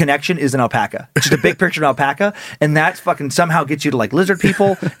first connection is an alpaca. It's just a big picture of an alpaca. And that fucking somehow gets you to like lizard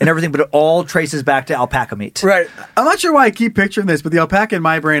people and everything, but it all traces back to alpaca meat. Right. I'm not sure why I keep picturing this, but the alpaca in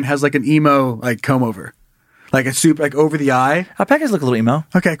my brain has like an emo like comb over. Like a soup, like over the eye. Alpacas look a little emo.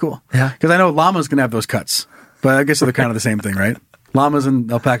 Okay, cool. Yeah. Because I know llamas can have those cuts. But I guess they're kind of the same thing, right? Llamas and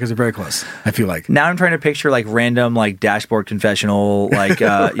alpacas are very close, I feel like. Now I'm trying to picture like random like dashboard confessional, like,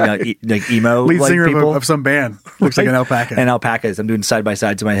 like emo lead singer people. Of some band. Looks like an alpaca. And alpacas. I'm doing side by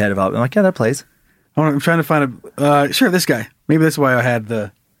sides in my head. I'm like, yeah, that plays. I'm trying to find sure, this guy. Maybe that's why I had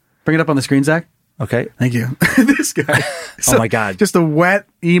bring it up on the screen, Zach. Okay. Thank you. This guy. Oh my God. Just a wet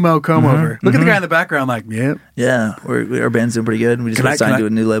emo comb over. Look at the guy in the background like, yeah. Yeah. Our band's doing pretty good. We just got signed to a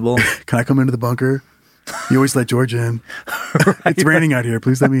new label. Can I come into the bunker? You always let George in. It's raining out here.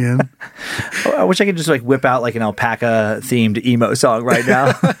 Please let me in. I wish I could just like whip out like an alpaca themed emo song right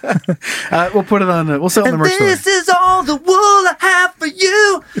now. We'll put it on. We'll sell it in the merch store. This is all the wool I have for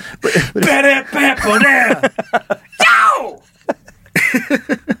you. Yo!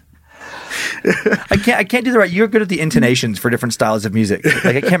 I can't do the right. You're good at the intonations for different styles of music.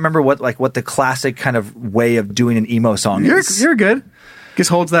 Like I can't remember what the classic kind of way of doing an emo song is. You're good.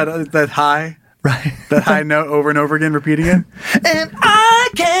 Just holds that high. Right. That high note over and over again, repeating it. And I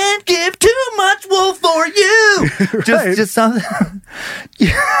can't give too much wool for you. Right. Just something.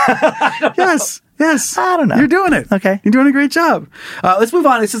 Yes. I don't know. You're doing it. Okay. You're doing a great job. Let's move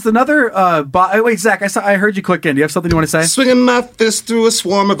on. It's just another... wait, Zach, I heard you click in. Do you have something you want to say? Swinging my fist through a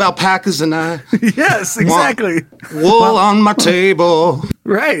swarm of alpacas and I... Yes, exactly. Wool on my table.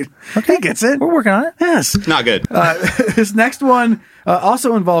 Right. Okay. He gets it. We're working on it. Yes. Not good. This next one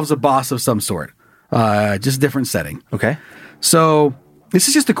also involves a boss of some sort. Just a different setting. Okay. So this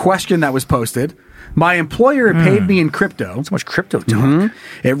is just a question that was posted. My employer paid me in crypto. So much crypto talk.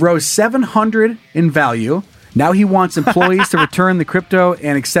 Mm-hmm. It rose 700 in value. Now he wants employees to return the crypto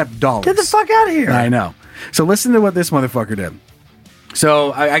and accept dollars. Get the fuck out of here. I know. So listen to what this motherfucker did.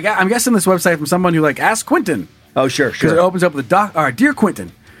 So I'm guessing this website from someone who asked Quentin. Oh, sure. Because it opens up with Dear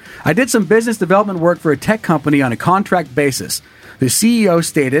Quentin, I did some business development work for a tech company on a contract basis. The CEO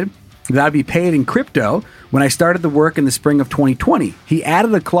stated that I'd be paid in crypto when I started the work in the spring of 2020. He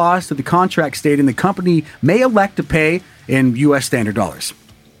added a clause to the contract stating the company may elect to pay in U.S. standard dollars.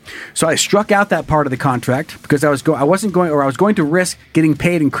 So I struck out that part of the contract because I was going to risk getting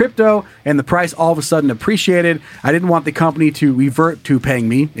paid in crypto and the price all of a sudden appreciated. I didn't want the company to revert to paying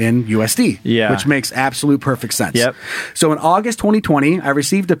me in USD, which makes absolute perfect sense. Yep. So in August 2020, I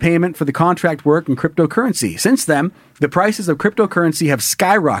received a payment for the contract work in cryptocurrency. Since then, the prices of cryptocurrency have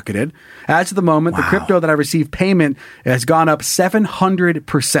skyrocketed. As of the moment, the crypto that I received payment has gone up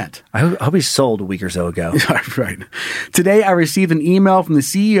 700%. I hope he sold a week or so ago. Right. Today, I received an email from the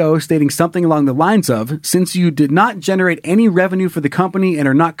CEO stating something along the lines of, since you did not generate any revenue for the company and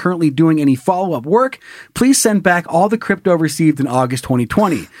are not currently doing any follow-up work, please send back all the crypto received in August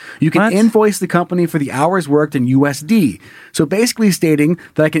 2020. You can invoice the company for the hours worked in USD. So basically stating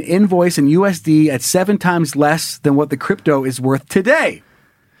that I can invoice in USD at 7 times less than what the crypto is worth today.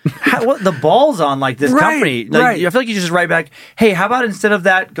 What the balls on this company? I feel like you just write back, hey, how about instead of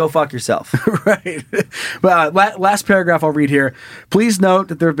that, go fuck yourself. Right. But last paragraph I'll read here. Please note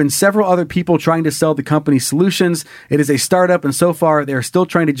that there have been several other people trying to sell the company's solutions. It is a startup, and so far they are still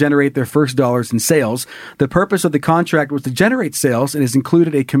trying to generate their first dollars in sales. The purpose of the contract was to generate sales and has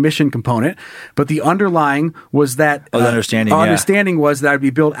included a commission component, but the underlying was that understanding was that I'd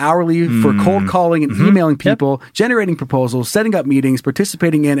be billed hourly for cold calling and emailing people, generating proposals, setting up meetings,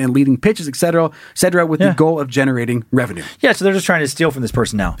 participating in and leading pitches, etc., with the goal of generating revenue. Yeah, so they're just trying to steal from this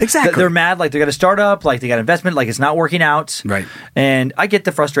person now. Exactly. They're mad, they got a startup, they got investment, it's not working out. Right. And I get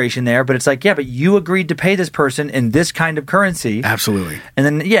the frustration there, but it's but you agreed to pay this person in this kind of currency. Absolutely. And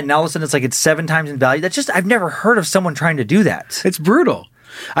then, now all of a sudden it's 7 times in value. That's just, I've never heard of someone trying to do that. It's brutal.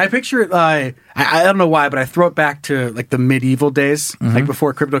 I picture it. I don't know why, but I throw it back to like the medieval days, like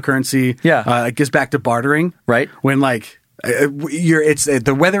before cryptocurrency. Yeah, it gets back to bartering, right? When like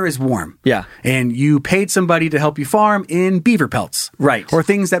the weather is warm, yeah, and you paid somebody to help you farm in beaver pelts, right, or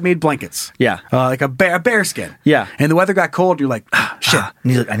things that made blankets, yeah, like a bear skin, yeah. And the weather got cold. You're like, shit, I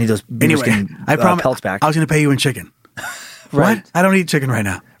need those beaver skin I promise, pelts back. I was going to pay you in chicken. Right. What? I don't eat chicken right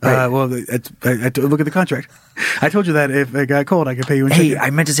now. Right. Well, look at the contract. I told you that if it got cold, I could pay you in chicken. Hey,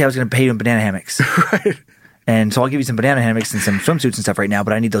 I meant to say I was going to pay you in banana hammocks. Right. And so I'll give you some banana hammocks and some swimsuits and stuff right now,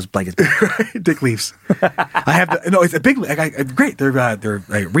 but I need those blankets back. Dick leaves. I have it's a big. Great. They're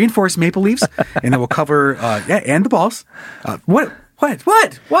reinforced maple leaves, and they will cover and the balls. What? Why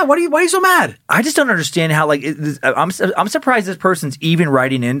are you so mad? I just don't understand how I'm surprised this person's even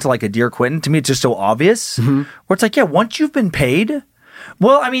writing into like a Dear Quentin. To me, it's just so obvious. Where it's like, yeah, once you've been paid.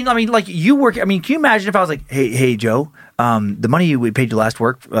 Well, I mean, like you work. I mean, can you imagine if I was like, hey, Joe, the money we paid you last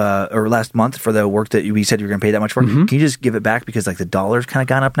month for the work that we said you were going to pay that much for, can you just give it back because like the dollar's kind of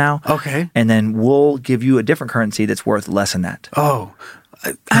gone up now? Okay, and then we'll give you a different currency that's worth less than that. Oh,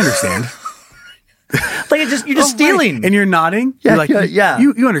 I understand. Like you're just stealing, right. And you're nodding. Yeah, you're like, yeah.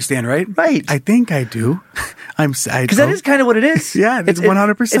 You understand, right? Right. I think I do. Because that is kind of what it is. Yeah, it's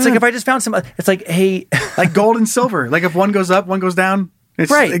 100%. It's like if I just found some. It's like, hey, like gold and silver. Like if one goes up, one goes down.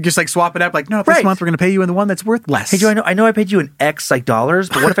 It's right. Just like swap it up. Like no, this month we're going to pay you in the one that's worth less. Hey Joe, I know I paid you in X like dollars,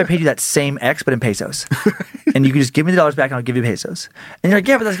 but what if I paid you that same X but in pesos? And you can just give me the dollars back and I'll give you pesos. And you're like,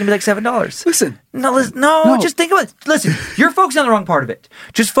 yeah, but that's going to be like $7. Listen, no, just think about it. Listen, you're focusing on the wrong part of it.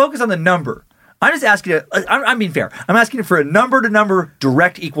 Just focus on the number. I'm just asking you. I'm being fair. I'm asking you for a number-to-number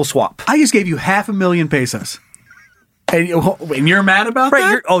direct equal swap. I just gave you 500,000 pesos, and you're mad about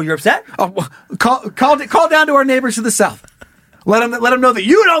that? You're upset? Oh, call down to our neighbors to the south. Let them know that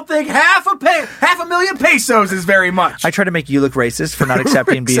you don't think 500,000 pesos is very much. I try to make you look racist for not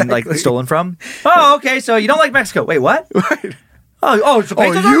accepting being like stolen from. Oh, okay. So you don't like Mexico? Wait, what? Right. So pesos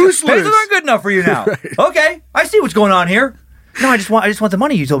aren't good enough for you now. Right. Okay, I see what's going on here. No, I just want the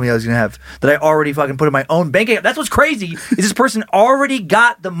money you told me I was going to have that I already fucking put in my own bank account. That's what's crazy is this person already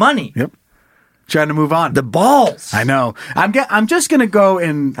got the money. Yep. Trying to move on. The balls. I know. I'm just going to go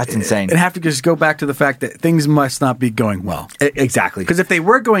and that's insane. And have to just go back to the fact that things must not be going well. Exactly. Because if they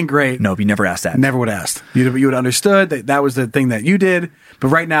were going great, no, you never asked that. Never would have asked. You would have understood that was the thing that you did. But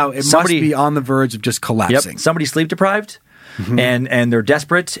right now, it must be on the verge of just collapsing. Yep. Somebody sleep deprived. And they're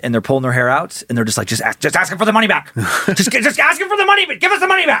desperate and they're pulling their hair out and they're just like, just asking for the money back. just asking for the money, but give us the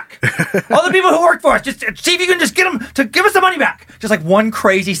money back. All the people who work for us, just see if you can just get them to give us the money back. Just like one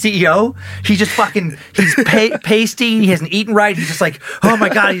crazy CEO, he's just fucking, he's pasty, he hasn't eaten right. He's just like, oh my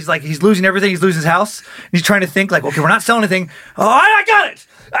God, he's losing everything. He's losing his house. And he's trying to think like, okay, we're not selling anything. Oh, I got it.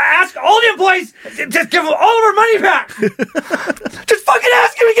 Ask all the employees, just give all of our money back. Just fucking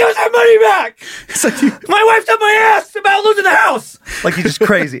ask him to give us our money back. It's like my wife's up my ass about losing the house. Like he's just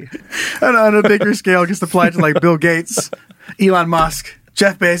crazy. And on a bigger scale, just applied to like Bill Gates, Elon Musk,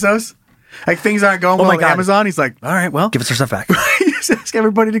 Jeff Bezos. Like things aren't going well with Amazon. He's like, all right, well, give us our stuff back. You just ask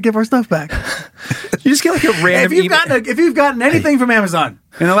everybody to give our stuff back. You just get like a random. If you've gotten anything from Amazon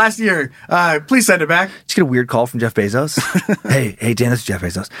in the last year, please send it back. Just get a weird call from Jeff Bezos. hey, Dan, this is Jeff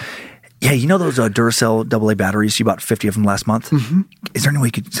Bezos. Yeah, you know those Duracell AA batteries? You bought 50 of them last month. Is there any way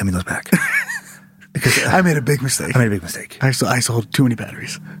you could send me those back? Because I made a big mistake. I sold too many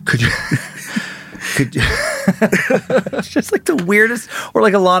batteries. Could you? It's just like the weirdest. Or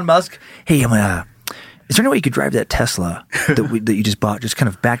like Elon Musk. Hey, is there any way you could drive that Tesla that you just bought, just kind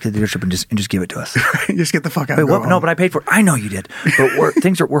of back to the dealership and just give it to us? Just get the fuck out. Wait, what? No, but I paid for it. I know you did. But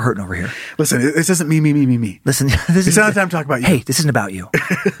we're hurting over here. Listen, this isn't me. Listen, it's not time to talk about you. Hey, this isn't about you.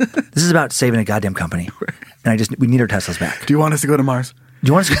 This is about saving a goddamn company. And we need our Teslas back. Do you want us to go to Mars? Do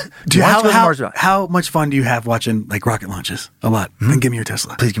you want us to go to Mars? How much fun do you have watching like rocket launches? A lot. Then give me your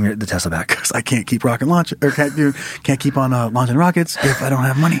Tesla. Please give me the Tesla back. Because I can't keep can't keep on launching rockets if I don't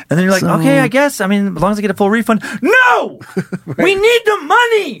have money. And then you're like, okay, I guess. I mean, as long as I get a full refund. No! Right. We need the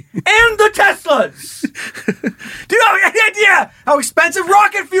money and the Teslas. Do you have any idea how expensive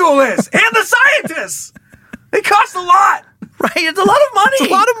rocket fuel is? And the scientists. They cost a lot. Right? It's a lot of money.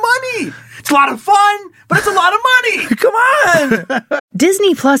 It's a lot of money. It's a lot of fun, but it's a lot of money. Come on.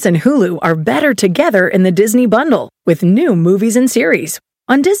 Disney Plus and Hulu are better together in the Disney Bundle with new movies and series.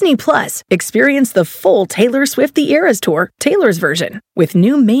 On Disney Plus, experience the full Taylor Swift The Eras Tour, Taylor's version, with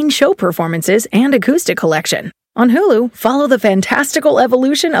new main show performances and acoustic collection. On Hulu, follow the fantastical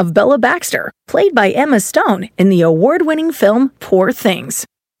evolution of Bella Baxter, played by Emma Stone in the award-winning film Poor Things.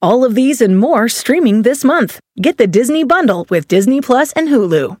 All of these and more streaming this month. Get the Disney Bundle with Disney Plus and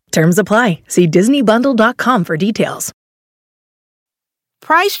Hulu. Terms apply. See DisneyBundle.com for details.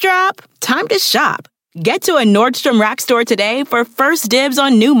 Price drop? Time to shop. Get to a Nordstrom Rack store today for first dibs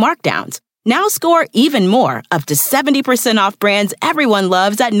on new markdowns. Now score even more, up to 70% off brands everyone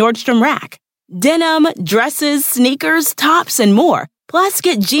loves at Nordstrom Rack. Denim, dresses, sneakers, tops, and more. Plus,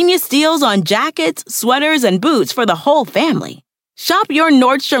 get genius deals on jackets, sweaters, and boots for the whole family. Shop your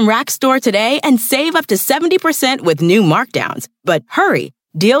Nordstrom Rack store today and save up to 70% with new markdowns. But hurry,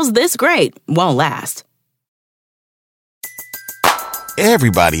 deals this great won't last.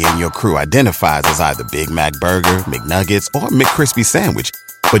 Everybody in your crew identifies as either Big Mac Burger, McNuggets, or McCrispy Sandwich.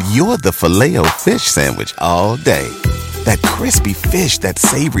 But you're the Filet-O-Fish Sandwich all day. That crispy fish, that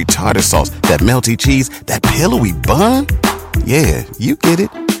savory tartar sauce, that melty cheese, that pillowy bun. Yeah, you get it.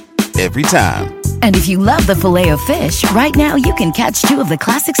 Every time. And if you love the Filet-O-Fish, right now you can catch 2 of the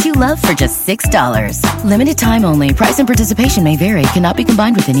classics you love for just $6. Limited time only. Price and participation may vary. Cannot be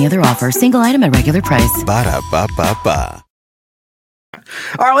combined with any other offer. Single item at regular price. Ba-da-ba-ba-ba.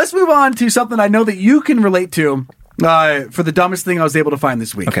 All right, let's move on to something I know that you can relate to for the dumbest thing I was able to find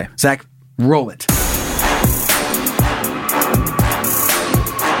this week. Okay. Zach, roll it.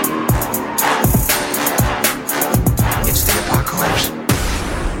 It's the apocalypse.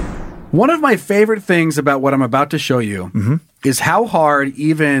 One of my favorite things about what I'm about to show you is how hard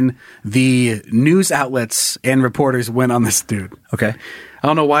even the news outlets and reporters went on this dude. Okay. I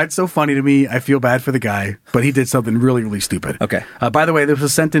don't know why it's so funny to me. I feel bad for the guy, but he did something really, really stupid. Okay. By the way, this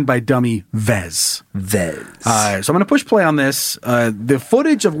was sent in by dummy Vez. So I'm going to push play on this. The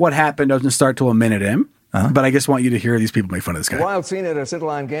footage of what happened doesn't start till a minute in, but I just want you to hear these people make fun of this guy. Wild scene at a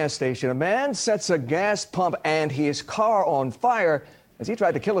Centerline gas station. A man sets a gas pump and his car on fire as he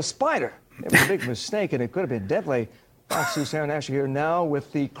tried to kill a spider. It was a big mistake and it could have been deadly. Fox News' Sarah Nasher here now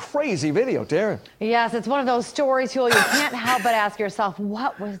with the crazy video. Darren. Yes, it's one of those stories, Huel, you can't help but ask yourself,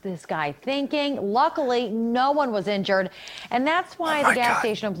 what was this guy thinking? Luckily, no one was injured. And that's why the gas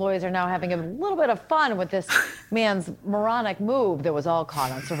station employees are now having a little bit of fun with this man's moronic move that was all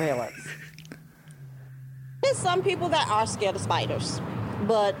caught on surveillance. There's some people that are scared of spiders,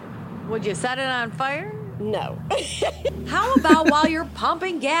 but... Would you set it on fire? No. How about while you're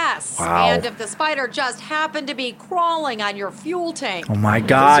pumping gas? Wow. And if the spider just happened to be crawling on your fuel tank? Oh my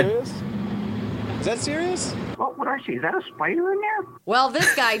God. Is that serious? What I see? Is that a spider in there? Well,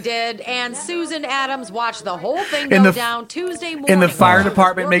 this guy did, and Susan Adams watched the whole thing go down Tuesday morning. And the fire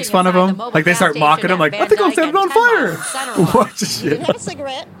department makes fun of him. Like, they start mocking him, like, I think I'll set it on fire. What the shit? He didn't have a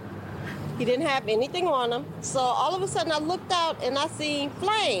cigarette. He didn't have anything on him. So all of a sudden I looked out and I seen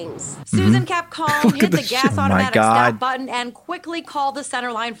flames. Susan kept calm, hit the gas automatic stop button, and quickly called the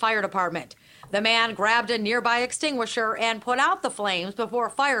Centerline Fire Department. The man grabbed a nearby extinguisher and put out the flames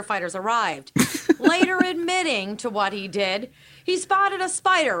before firefighters arrived. Later admitting to what he did, he spotted a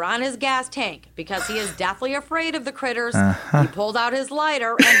spider on his gas tank. Because he is deathly afraid of the critters, he pulled out his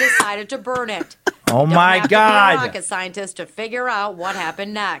lighter and decided to burn it. Oh my God. Don't have to be a rocket scientist to figure out what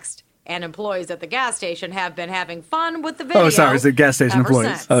happened next. And employees at the gas station have been having fun with the video. Oh, sorry, it's the gas station employees.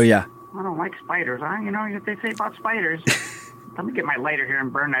 Since. Oh, yeah. I don't like spiders, huh? You know what they say about spiders. Let me get my lighter here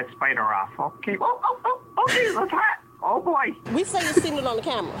and burn that spider off. Okay. Oh, geez, that's hot. Oh, boy. We say you seen it on the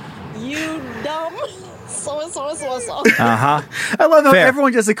camera. You dumb. So. I love how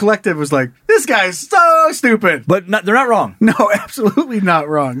everyone just a collective was like, this guy's so stupid. But they're not wrong. No, absolutely not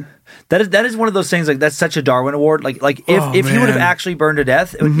wrong. That is one of those things, like, that's such a Darwin Award. Like if he would have actually burned to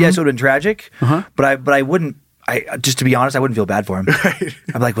death, yes, it would have been tragic. But I wouldn't, just to be honest, I wouldn't feel bad for him. I'd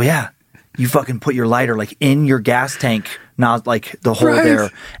be like, well, yeah, you fucking put your lighter like in your gas tank, not like the hole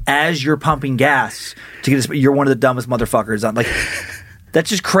there, as you're pumping gas to get this. You're one of the dumbest motherfuckers. I'm like, that's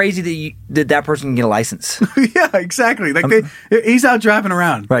just crazy that person can get a license. Yeah, exactly. Like he's out driving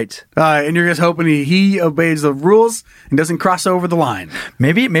around, right? And you're just hoping he obeys the rules and doesn't cross over the line.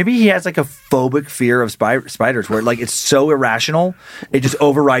 Maybe he has like a phobic fear of spiders, where like it's so irrational, it just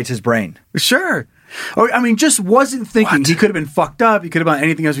overrides his brain. Sure. Oh, I mean, just wasn't thinking. What? He could have been fucked up. He could have done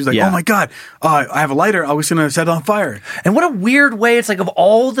anything else. He was like, oh my God, I have a lighter. I was going to set it on fire. And what a weird way. It's like, of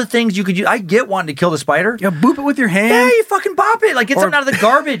all the things you could use, I get wanting to kill the spider. Yeah, boop it with your hand. Yeah, you fucking pop it. Like, get something out of the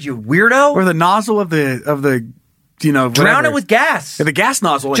garbage, you weirdo. Or the nozzle of the drown it with gas. Yeah, the gas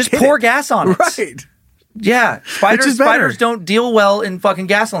nozzle. Just pour gas on it. Right. Yeah, spiders don't deal well in fucking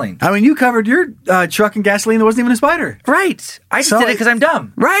gasoline. I mean, you covered your truck in gasoline that wasn't even a spider. Right. I just did it because I'm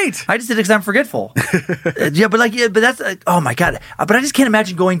dumb. Right. I just did it because I'm forgetful. but that's oh my God. But I just can't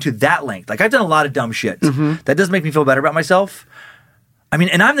imagine going to that length. Like, I've done a lot of dumb shit. That does make me feel better about myself. I mean,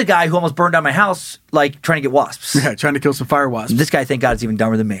 and I'm the guy who almost burned down my house, like, trying to get wasps. Yeah, trying to kill some fire wasps. This guy, thank God, is even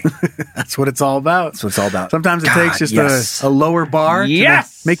dumber than me. That's what it's all about. That's what it's all about. Sometimes it takes just a lower bar to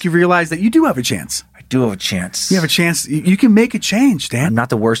make you realize that you do have a chance. I do have a chance. You have a chance. You can make a change, Dan. I'm not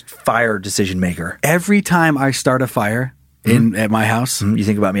the worst fire decision maker. Every time I start a fire at my house, you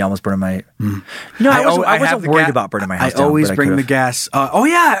think about me almost burning my. I wasn't worried about burning my house. I always bring the gas.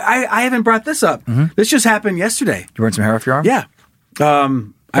 I haven't brought this up. This just happened yesterday. You burned some hair off your arm? Yeah.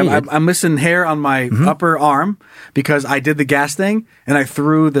 I'm missing hair on my upper arm because I did the gas thing and I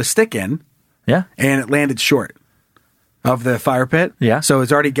threw the stick in. Yeah. And it landed short of the fire pit. Yeah. So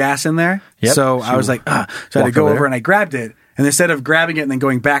it's already gas in there. Yep. So I was like, so I had to go over and I grabbed it. And instead of grabbing it and then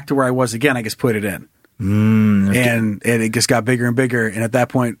going back to where I was again, I just put it in. And it just got bigger and bigger. And at that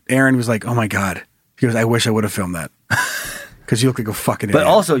point, Aaron was like, oh my God. He goes, I wish I would have filmed that. Because you look like a fucking idiot. But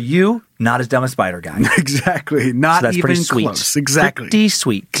also, you, not as dumb as Spider Guy. Exactly. Not that's even pretty sweet. Close. Exactly. Pretty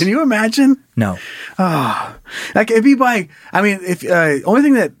sweet. Can you imagine? No. Oh. Like, it'd be like, I mean, if only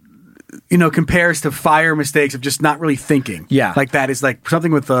thing that, compares to fire mistakes of just not really thinking. Yeah. Like that is like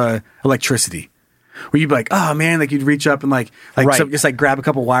something with electricity. Where you'd be like, oh man, like you'd reach up and just like grab a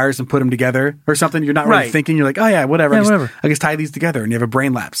couple wires and put them together or something. You're not really thinking. You're like, oh yeah, whatever. I just tie these together and you have a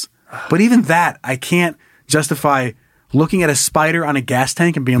brain lapse. But even that, I can't justify looking at a spider on a gas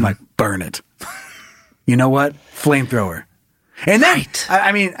tank and being like, burn it. You know what? Flamethrower. And then,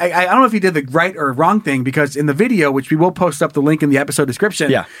 I mean, I don't know if he did the right or wrong thing because in the video, which we will post up the link in the episode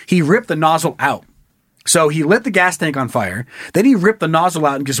description, he ripped the nozzle out. So he lit the gas tank on fire. Then he ripped the nozzle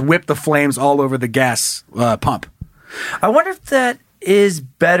out and just whipped the flames all over the gas pump. I wonder if that is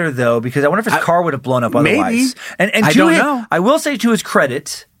better, though, because I wonder if his car would have blown up otherwise. Maybe. And I don't know. I will say to his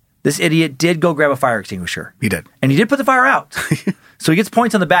credit, this idiot did go grab a fire extinguisher. He did. And he did put the fire out. So he gets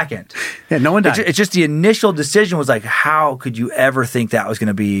points on the back end. Yeah, no one died. It's just the initial decision was like, how could you ever think that was going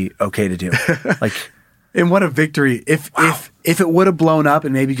to be okay to do? Like... And what a victory. If it would have blown up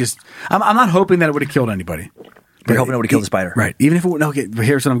and maybe just... I'm not hoping that it would have killed anybody. You're hoping it would have killed the spider. Right. Even if it would... Okay,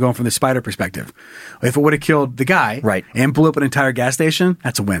 here's what I'm going from the spider perspective. If it would have killed the guy and blew up an entire gas station,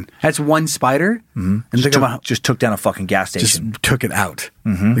 that's a win. That's one spider. And just took down a fucking gas station. Just took it out.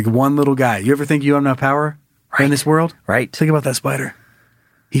 Like one little guy. You ever think you have enough power in this world? Right. Think about that spider.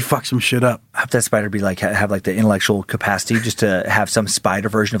 He fucked some shit up. I hope that spider be like have like the intellectual capacity just to have some spider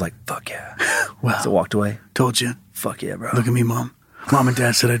version of like, fuck yeah. Well, so walked away. Told you. Fuck yeah, bro. Look at me, Mom. Mom and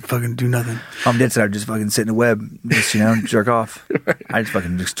Dad said I'd fucking do nothing. Mom and Dad said I'd just fucking sit in the web, just, jerk off. I just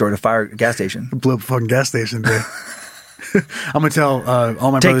fucking destroyed a gas station. Blew up a fucking gas station, dude. I'm going to tell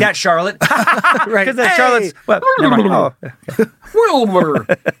all my Take brothers. that, Charlotte. Right. Because that Charlotte's... Well, never mind.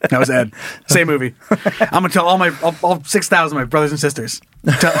 That was Ed. Same movie. I'm going to tell all 6,000 of my brothers and sisters.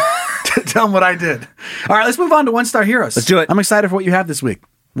 Tell them what I did. All right, let's move on to One Star Heroes. Let's do it. I'm excited for what you have this week.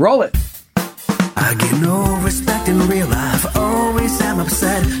 Roll it. I get no respect in real life. Always am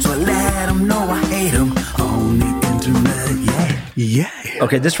upset. So I let them know I hate them on the internet. Yeah.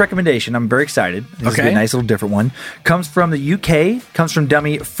 Okay, this recommendation, I'm very excited. This is a nice little different one. Comes from the UK. Comes from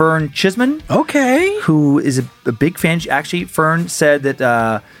dummy Fern Chisman. Okay. Who is a big fan. Actually, Fern said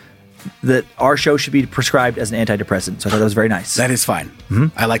that that our show should be prescribed as an antidepressant. So I thought that was very nice. That is fine.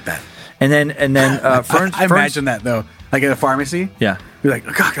 I like that. And then Fern... I imagine that, though. Like at a pharmacy. Yeah. You're like,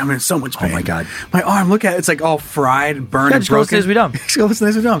 God, I'm in so much pain. Oh, my God. My arm, look at it. It's like all fried and burned and just broken. Just go listen to Just go listen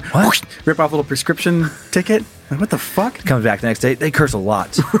to This We Dumb. What? Rip off a little prescription ticket. Like, what the fuck? Comes back the next day. They curse a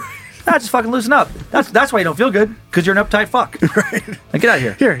lot. Just fucking loosen up. That's why you don't feel good, because you're an uptight fuck. Right. Like, get out of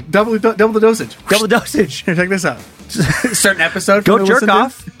here. Here, double the dosage. Double the dosage. Here, check this out. Certain episode. Go jerk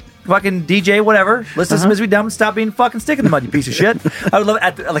off. Fucking DJ, whatever. Listen to Some As We Dumb and stop being fucking stick in the mud, you piece of shit. I would love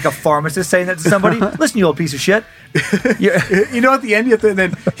it like a pharmacist saying that to somebody. Listen, you old piece of shit. You know, at the end, and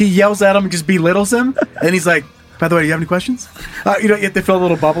then he yells at him and just belittles him. And he's like, by the way, do you have any questions? You have to fill a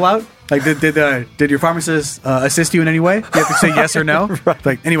little bubble out. Like, did your pharmacist assist you in any way? You have to say yes or no. Right.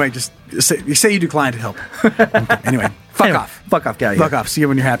 Like, anyway, just say you declined help. Okay. Anyway, fuck off. Fuck off, get out of here. Fuck off. See you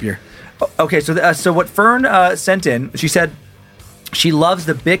when you're happier. Okay, so what Fern sent in, she said she loves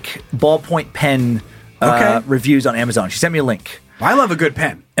the Bic ballpoint pen reviews on Amazon. She sent me a link. I love a good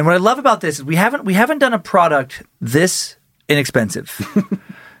pen. And what I love about this is we haven't done a product this inexpensive.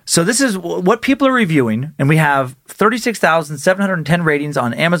 So this is what people are reviewing, and we have 36,710 ratings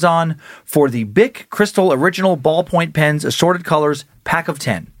on Amazon for the Bic Crystal Original Ballpoint Pens, assorted colors, pack of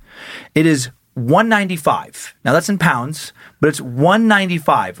 10. It is $195. Now that's in pounds, but it's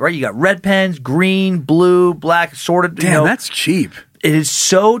 $195, right? You got red pens, green, blue, black, assorted. Damn, that's cheap. It is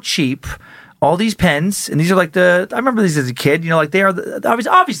so cheap. All these pens, and these are like I remember these as a kid, like they are,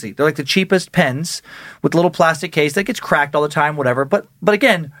 obviously, they're like the cheapest pens with a little plastic case that gets cracked all the time, whatever. But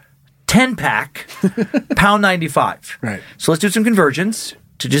again, 10-pack, $1.95. Right. So let's do some conversions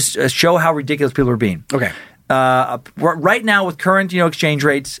to just show how ridiculous people are being. Okay. right now with current exchange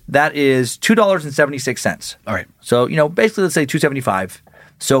rates, that is $2.76. All right. So basically, let's say $2.75.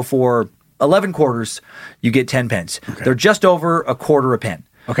 So for 11 quarters, you get 10 pence. Okay. They're just over a quarter a pen.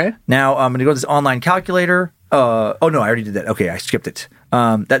 Okay. Now I'm going to go to this online calculator. Oh no, I already did that. Okay, I skipped it.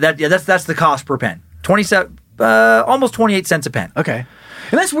 That's the cost per pen. 27, almost 28 cents a pen. Okay.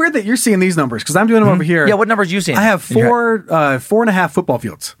 And that's weird that you're seeing these numbers because I'm doing them over here. Yeah, what numbers are you seeing? I have 4.5 football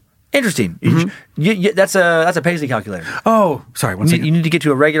fields. Interesting. That's a Paisley calculator. Oh, sorry. One second. You need to get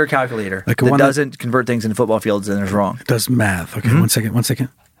to a regular calculator that doesn't convert things into football fields and it's wrong. It does math. Okay, one second.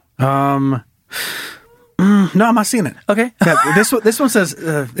 No, I'm not seeing it. Okay. Yeah, this one says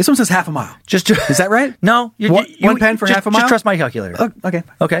half a mile. Is that right? No. One pen for half a mile? Just trust my calculator. Oh,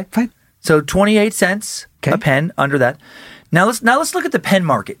 okay. Fine. So 28 cents a pen under that. Now let's look at the pen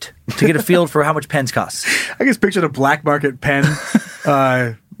market to get a feel for how much pens cost. I just pictured a black market pen, just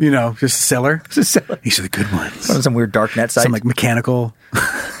seller. These are the good ones. On some weird dark net site. Some like mechanical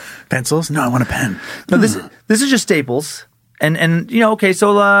pencils. No, I want a pen. No, this is just Staples. And okay,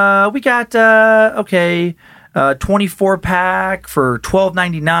 so we got 24 pack for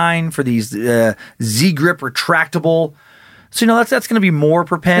 $12.99 for these Z-Grip retractable. So that's going to be more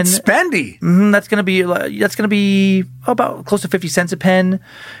per pen. It's spendy. That's going to be about close to 50 cents a pen. And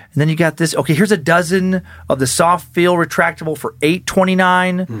then you got this. Okay, here's a dozen of the soft feel retractable for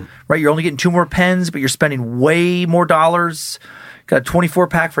 $8.29. Right, you're only getting 2 more pens, but you're spending way more dollars. Got a 24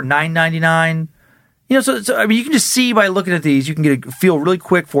 pack for $9.99. So I mean, you can just see by looking at these, you can get a feel really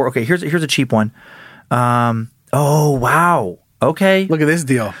quick for. Okay, here's a cheap one. Oh wow. Okay, look at this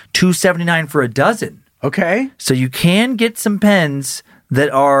deal. $2.79 for a dozen. Okay. So you can get some pens that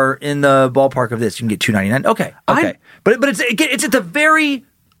are in the ballpark of this. You can get $2.99. Okay. But it's at the very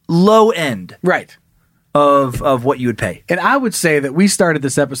low end. Right. Of what you would pay. And I would say that we started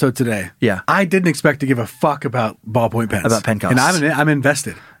this episode today. Yeah. I didn't expect to give a fuck about ballpoint pens. About pen costs. And I'm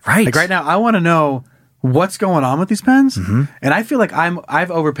invested. Right. Like right now, I want to know what's going on with these pens. And I feel like I've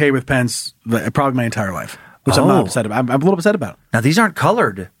overpaid with pens probably my entire life, which I'm not upset about. I'm a little upset about. Now, these aren't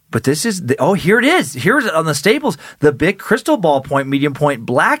colored. But this is here it is. Here's on the Staples, the Bic Crystal Ballpoint Medium Point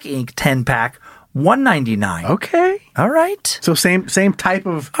Black Ink 10-pack, $1.99. Okay. All right. So same type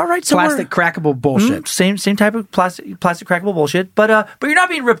of plastic crackable bullshit. Same type of plastic crackable bullshit. But you're not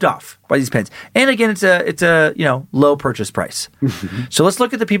being ripped off by these pens. And again, it's a low purchase price. So let's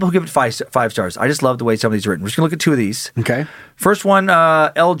look at the people who give it five stars. I just love the way some of these are written. We're just gonna look at 2 of these. Okay. First one,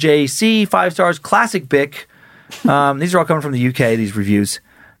 LJC, 5 stars, classic Bic. These are all coming from the UK. These reviews.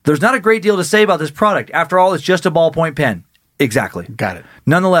 There's not a great deal to say about this product. After all, it's just a ballpoint pen. Exactly. Got it.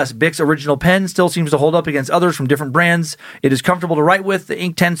 Nonetheless, Bic's original pen still seems to hold up against others from different brands. It is comfortable to write with. The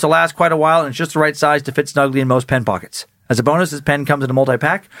ink tends to last quite a while, and it's just the right size to fit snugly in most pen pockets. As a bonus, this pen comes in a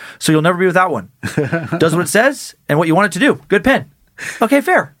multi-pack, so you'll never be without one. Does what it says and what you want it to do. Good pen. Okay,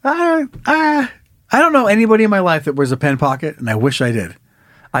 fair. I don't know anybody in my life that wears a pen pocket, and I wish I did.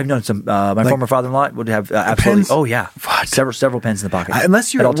 I've known some. My former father-in-law would have absolutely. Pens? Oh yeah, several pens in the pocket.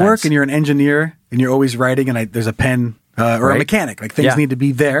 Unless you're at work times. And you're an engineer and you're always writing, and there's a pen or a mechanic. Like things need to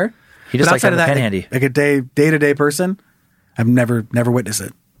be there. He just likes to have a pen handy. Like a day-to-day person, I've never witnessed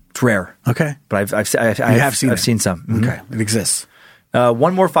it. It's rare. Okay, but I've seen some. Okay, it exists.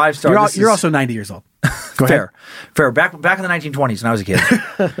 One more 5-star. You're also 90 years old. Go ahead. Fair. Back in the 1920s when I was a kid,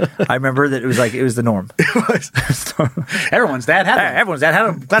 I remember that it was the norm. It was. Everyone's dad had one. Everyone's dad had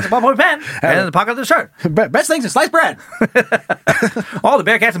a classic ballpoint pen and in the pocket of the shirt. Best things is sliced bread. All the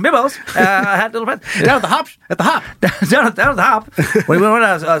Bearcats and Bibbos had little pens. Down at the hop. down at the hop. When we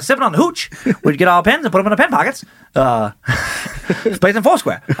went sipping on the hooch, we'd get our pens and put them in the pen pockets. Place in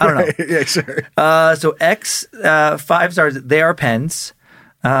Foursquare. I don't know. Yeah, sure. So X 5 stars. They are pens.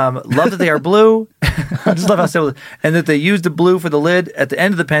 Love that they are blue. I just love how simple, and that they use the blue for the lid at the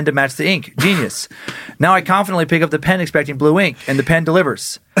end of the pen to match the ink. Genius. Now I confidently pick up the pen expecting blue ink, and the pen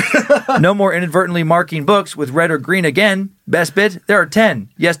delivers. No more inadvertently marking books with red or green again. Best bit, there are 10.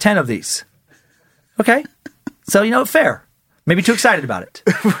 Yes, 10 of these. Okay. So, fair. Maybe too excited about it.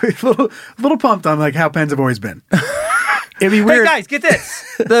 little pumped on like how pens have always been. It'd be weird. Hey guys, get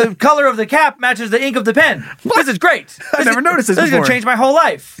this. The color of the cap matches the ink of the pen. What? This is great. I never noticed this before. This is going to change my whole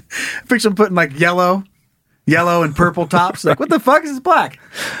life. Picture them putting like yellow and purple tops. Like, what the fuck is this black?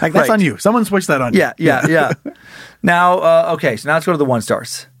 Like, that's on you. Someone switched that on you. Yeah. Now, okay, so now let's go to the 1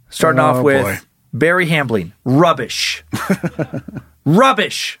 stars. Starting off with Barry Hambling. Rubbish.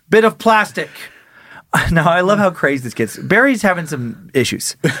 Rubbish. Bit of plastic. Now, I love how crazy this gets. Barry's having some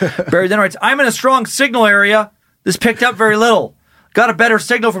issues. Barry then writes, I'm in a strong signal area. This picked up very little. Got a better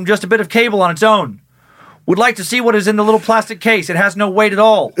signal from just a bit of cable on its own. Would like to see what is in the little plastic case. It has no weight at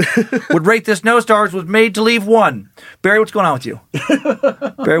all. Would rate this no stars. Was made to leave 1. Barry, what's going on with you?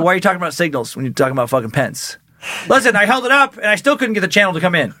 Barry, why are you talking about signals when you're talking about fucking pens? Listen, I held it up and I still couldn't get the channel to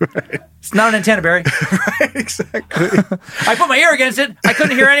come in. Right. It's not an antenna, Barry. Right, exactly. I put my ear against it. I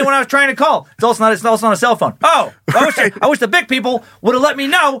couldn't hear anyone I was trying to call. It's also not a cell phone. Oh, I wish the big people would have let me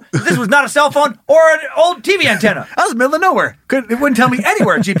know that this was not a cell phone or an old TV antenna. I was in the middle of nowhere. It wouldn't tell me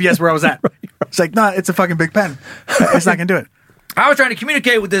anywhere GPS where I was at. Right. It's like, no, it's a fucking big pen. It's not going to do it. I was trying to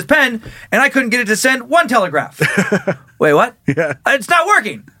communicate with this pen, and I couldn't get it to send 1 telegraph. Wait, what? Yeah. It's not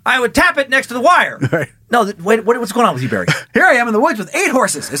working. I would tap it next to the wire. Right. No, wait, what's going on with you, Barry? Here I am in the woods with 8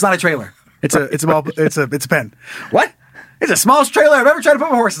 horses. It's not a trailer. It's a pen. What? It's the smallest trailer I've ever tried to put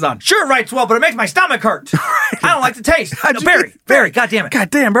my horses on. Sure, writes well, but it makes my stomach hurt. Right. I don't like the taste. No, Barry, God damn it.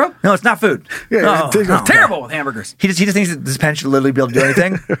 God damn, bro. No, it's not food. Yeah, it's terrible with hamburgers. He just thinks that this pen should literally be able to do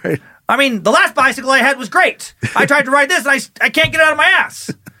anything. Right. I mean, the last bicycle I had was great. I tried to ride this, and I can't get it out of my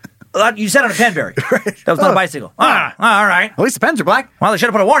ass. You said on a pen, Barry. Right. That was not a bicycle. All right. At least the pens are black. Well, they should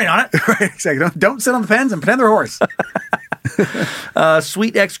have put a warning on it. Right, exactly. Don't sit on the pens and pretend they're a horse.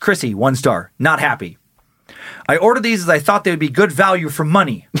 Sweet X Chrissy, 1 star. Not happy. I ordered these as I thought they would be good value for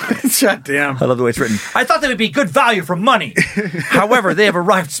money. Shut down. I love the way it's written. I thought they would be good value for money. However, they have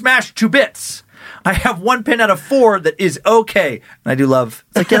arrived smashed to bits. I have 1 pen out of 4 that is okay. And I do love,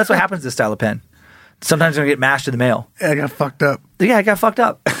 it's like, yeah, that's what happens to this style of pen. Sometimes they're going to get mashed in the mail. Yeah, I got fucked up. Yeah, I got fucked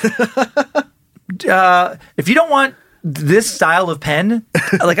up. If you don't want this style of pen,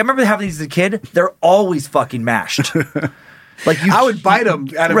 like I remember having these as a kid, they're always fucking mashed. Like I would bite them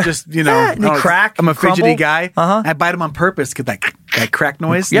out of just, crack. I'm a crumble. fidgety guy. Uh-huh. I bite them on purpose to get that crack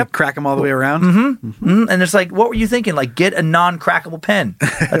noise. Yep. Crack them all the way around. Mm-hmm. Mm-hmm. And it's like, what were you thinking? Like, get a non-crackable pen.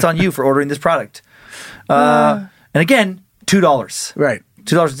 That's on you for ordering this product. And again, $2. Right.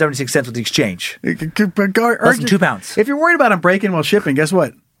 $2.76 with the exchange. Less than £2. If you're worried about them breaking while shipping, guess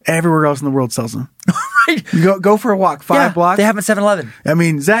what? Everywhere else in the world sells them. Right. You go for a walk, 5 blocks. They have them at 7-Eleven. I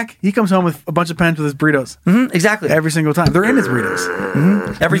mean, Zach, he comes home with a bunch of pens with his burritos. Mm-hmm, exactly. Every single time. They're in his burritos.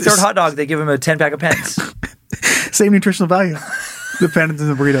 Mm-hmm. Every third hot dog, they give him a 10-pack of pens. Same nutritional value. The pens and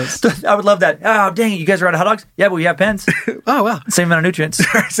the burritos. I would love that. Oh, dang it. You guys are out of hot dogs? Yeah, but we have pens. Oh, wow. Same amount of nutrients.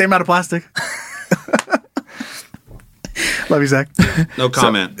 Same amount of plastic. Love you, Zach. No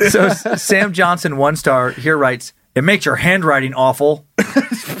comment. So Sam Johnson, 1 star, here writes, it makes your handwriting awful.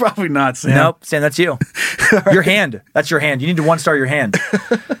 Probably not, Sam. Nope, Sam, that's you. Your hand. That's your hand. You need to 1 star your hand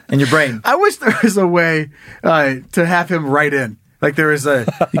and your brain. I wish there was a way to have him write in. Like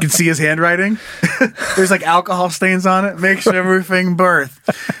you can see his handwriting. There's like alcohol stains on it. Makes everything birth.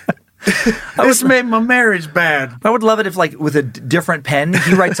 This made my marriage bad. I would love it if, like, with a different pen,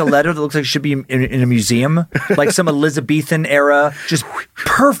 he writes a letter that looks like it should be in a museum, like some Elizabethan era, just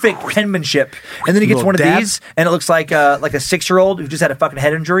perfect penmanship. And then he gets one of these, and it looks like a 6-year-old who just had a fucking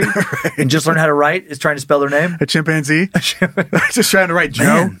head injury and just learned how to write, is trying to spell their name. A chimpanzee. Just trying to write Joe.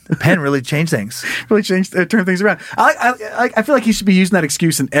 Man, the pen really changed things. Turn things around. I feel like he should be using that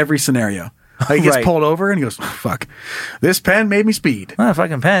excuse in every scenario. Like he gets pulled over and he goes, fuck, this pen made me speed. Oh,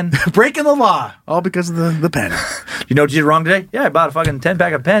 fucking pen. Breaking the law. All because of the pen. You know what you did wrong today? Yeah, I bought a fucking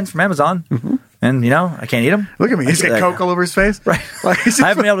 10-pack of pens from Amazon. Mm-hmm. And, I can't eat them. Look at me. He's got Coke all over his face. Right. I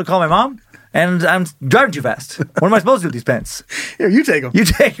haven't been able to call my mom. And I'm driving too fast. What am I supposed to do with these pens? Here, you take them. You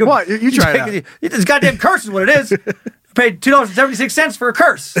take them. What? You try it out. This goddamn curse is what it is. I paid $2.76 for a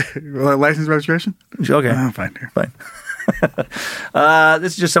curse. License registration? Okay. Oh, fine.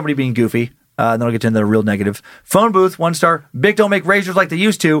 This is just somebody being goofy. Then I'll get into the real negative. Phone booth, 1 star. Bic don't make razors like they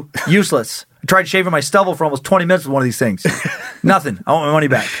used to. Useless. I tried shaving my stubble for almost 20 minutes with one of these things. Nothing. I want my money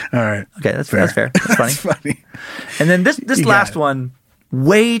back. All right. Okay, that's fair. That's funny. That's funny. And then this last one,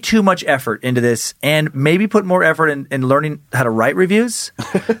 way too much effort into this, and maybe put more effort in learning how to write reviews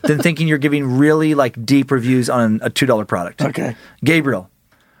than thinking you're giving really deep reviews on a $2 product. Okay. Gabriel,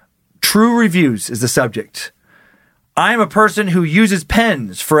 true reviews is the subject. I am a person who uses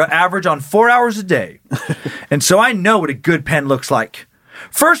pens for an average on 4 hours a day. And so I know what a good pen looks like.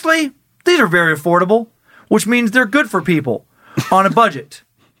 Firstly, these are very affordable, which means they're good for people on a budget.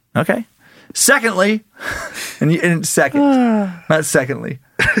 Okay. Secondly, not secondly,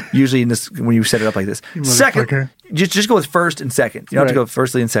 usually in this, when you set it up like this. Second, just go with first and second. You don't have to go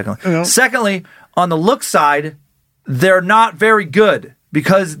firstly and secondly. No. Secondly, on the look side, they're not very good.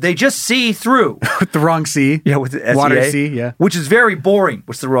 Because they just see through. With the wrong C. Yeah, with the SEA. Water C, yeah. Which is very boring.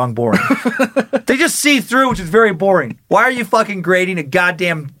 What's the wrong boring? They just see through, which is very boring. Why are you fucking grading a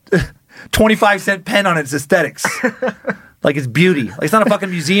goddamn 25-cent pen on its aesthetics? Like it's beauty. Like it's not a fucking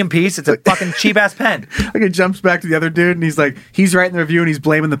museum piece. It's a fucking cheap-ass pen. Like it jumps back to the other dude, and he's writing the review, and he's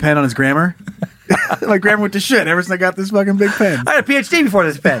blaming the pen on his grammar. My grandma went to shit ever since I got this fucking big pen. I had a PhD before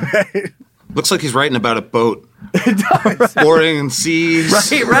this pen. Looks like he's writing about a boat. Boarding in seas.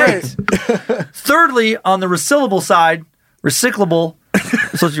 Right. Thirdly, on the recyclable side, recyclable,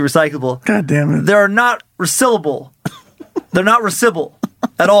 supposed to be recyclable. God damn it. They are not recyclable. They're not recyclable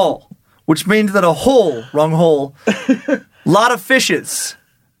at all, which means that wrong hole, lot of fishes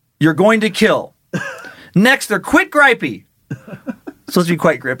you're going to kill. Next, they're quick gripey. Supposed to be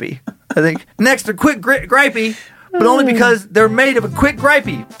quite grippy, I think. Next, they're quick gripey, but only because they're made of a quick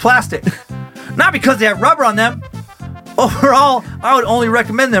gripey plastic. Not because they have rubber on them. Overall, I would only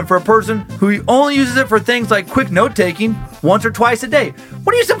recommend them for a person who only uses it for things like quick note-taking once or twice a day.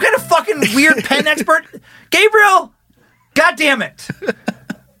 What are you, some kind of fucking weird pen expert? Gabriel! God damn it.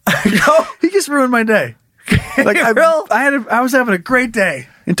 He just ruined my day. Like I was having a great day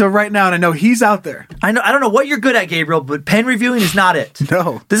until right now, and I know he's out there. I don't know what you're good at, Gabriel, but pen reviewing is not it.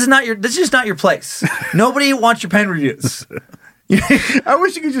 No. This is just not your place. Nobody wants your pen reviews. I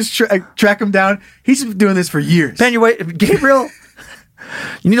wish you could just track him down. He's been doing this for years. Gabriel,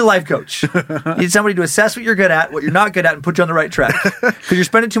 you need a life coach. You need somebody to assess what you're good at, what you're not good at, and put you on the right track. Because you're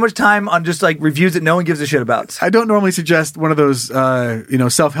spending too much time on just like reviews that no one gives a shit about. I don't normally suggest one of those,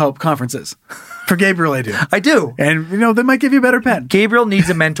 self-help conferences. For Gabriel, I do. I do. And, they might give you a better pen. Gabriel needs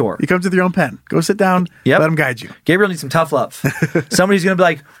a mentor. He comes with your own pen. Go sit down. Let him guide you. Gabriel needs some tough love. Somebody's going to be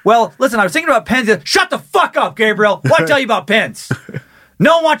like, well, listen, I was thinking about pens. Shut the fuck up, Gabriel. What I tell you about pens?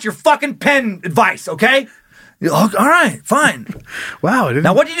 No one wants your fucking pen advice, okay? All right, fine. Wow.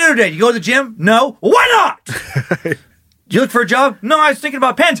 Now, what do you do today? You go to the gym? No. Well, why not? You look for a job? No, I was thinking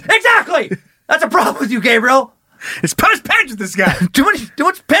about pens. Exactly. That's a problem with you, Gabriel. It's pens with this guy. Too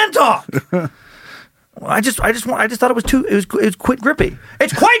much pen talk. I just thought it was quick grippy.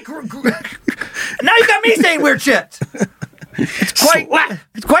 It's quite now you got me saying weird shit. It's quite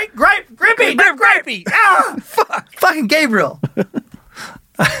grippy, not gripey. Ah, fucking Gabriel.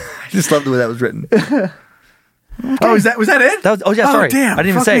 I just love the way that was written. Okay. Oh, was that it? Sorry. Damn, I didn't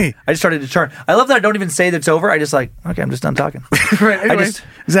even say. Me. I just started to turn. I love that I don't even say that it's over. I just okay, I'm just done talking. Right. Anyway,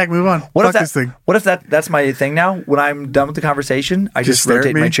 Zach, move on. What if that's my thing now? When I'm done with the conversation, I just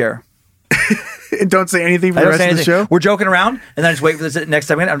rotate my chair. And don't say anything for the rest of the show? We're joking around, and then I just wait for the next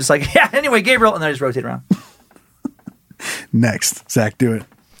segment. I'm just like, yeah, anyway, Gabriel, and then I just rotate around. Next. Zach, do it.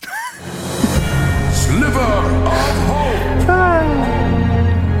 Sliver of Hope.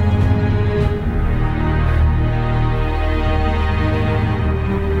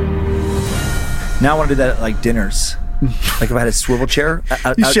 Now I want to do that at like dinners. Like if I had a swivel chair.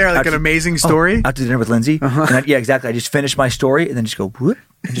 You share like an amazing story? Out to dinner with Lindsay. And yeah, exactly. I just finish my story and then just go whoop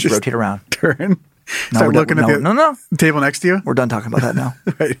and just rotate around. Turn. Start looking at the table next to you. We're done talking about that now.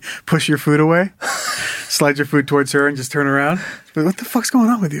 Right. Push your food away. Slide your food towards her and just turn around. What the fuck's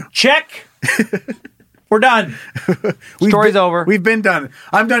going on with you? Check. We're done. Story's over. We've been done.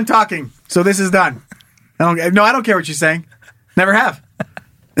 I'm done talking. So this is done. I don't care what you're saying. Never have.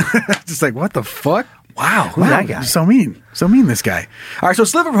 Just like, what the fuck? Wow, who's that guy? So mean, this guy. All right, so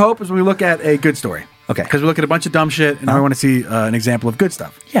Sliver of Hope is when we look at a good story. Okay. Because we look at a bunch of dumb shit, and now we want to see an example of good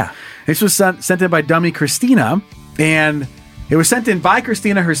stuff. Yeah. This was sent in by dummy Christina, and it was sent in by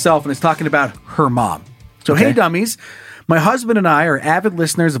Christina herself, and it's talking about her mom. So, Hey dummies, my husband and I are avid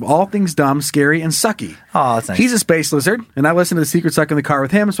listeners of all things dumb, scary, and sucky. Oh, that's nice. He's a space lizard, and I listen to The Secret Suck in the car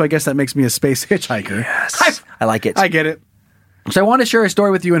with him, so I guess that makes me a space hitchhiker. Yes. I like it. I get it. So I want to share a story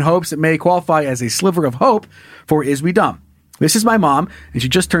with you in hopes it may qualify as a sliver of hope for Is We Dumb? This is my mom, and she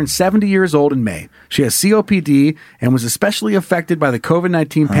just turned 70 years old in May. She has COPD and was especially affected by the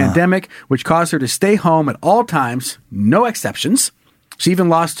COVID-19 pandemic, which caused her to stay home at all times, no exceptions. She even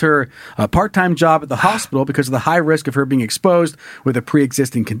lost her part-time job at the hospital because of the high risk of her being exposed with a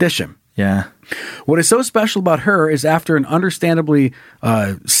pre-existing condition. Yeah. What is so special about her is after an understandably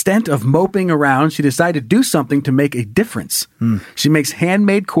stint of moping around, she decided to do something to make a difference. She makes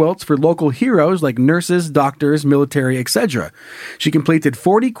handmade quilts for local heroes like nurses, doctors, military, etc. She completed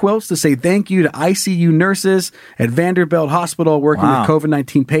 40 quilts to say thank you to ICU nurses at Vanderbilt Hospital working with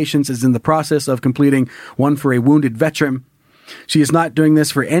COVID-19 patients, is in the process of completing one for a wounded veteran. She is not doing this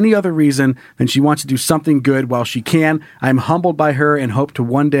for any other reason than she wants to do something good while she can. I'm humbled by her and hope to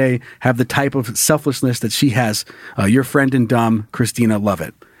one day have the type of selflessness that she has. Your friend and dumb, Christina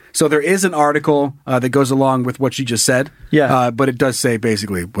Lovett. So there is an article that goes along with what she just said. Yeah. But it does say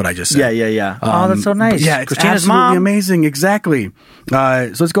basically what I just said. Yeah. Oh, that's so nice. Yeah, it's Christina's absolutely mom. amazing. Exactly.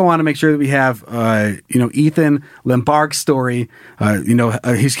 So let's go on and make sure that we have, Ethan Lembarg's story.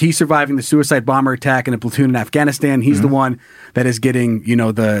 He's surviving the suicide bomber attack in a platoon in Afghanistan. He's the one that is getting,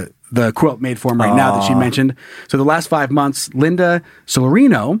 the quilt made for him right now that she mentioned. So the last 5 months, Linda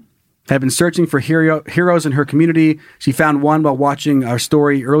Solarino had been searching for heroes in her community. She found one while watching our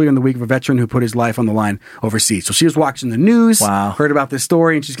story earlier in the week of a veteran who put his life on the line overseas. So she was watching the news, heard about this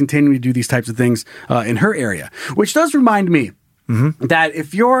story, and she's continuing to do these types of things in her area, which does remind me that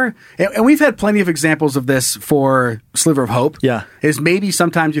if you're, and we've had plenty of examples of this for Sliver of Hope, is maybe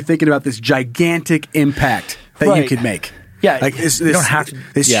sometimes you're thinking about this gigantic impact that you could make. Yeah, like this don't have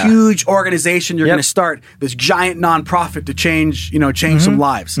to, huge organization you're going to start, this giant nonprofit to change some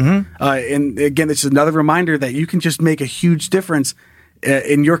lives. And again, this is another reminder that you can just make a huge difference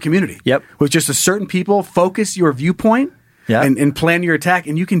in your community. With just a certain people, focus your viewpoint. And plan your attack,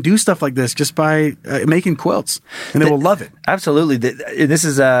 and you can do stuff like this just by making quilts, and they will love it. Absolutely. This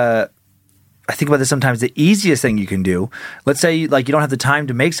is I think about this sometimes. The easiest thing you can do. Let's say like you don't have the time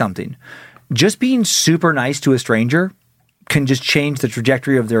to make something. Just being super nice to a stranger can just change the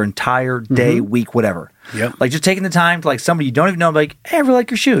trajectory of their entire day, week, whatever. Like just taking the time to like somebody you don't even know, like, hey, I really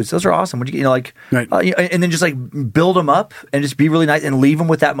like your shoes. Those are awesome. Would you and then just like build them up and just be really nice and leave them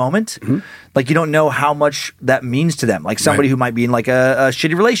with that moment. Like you don't know how much that means to them. Like somebody who might be in like a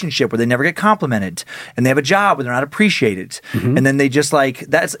shitty relationship where they never get complimented and they have a job where they're not appreciated. And then they just like,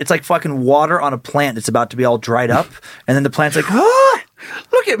 it's like fucking water on a plant that's about to be all dried up. And then the plant's like,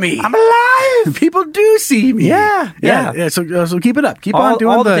 look at me. I'm alive. People do see me. Yeah. So keep it up. Keep on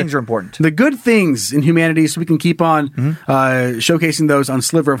doing all the things are important. The good things in humanity, so we can keep on showcasing those on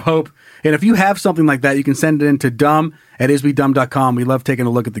Sliver of Hope. And if you have something like that, you can send it in to dumb@isbedumb.com. We love taking a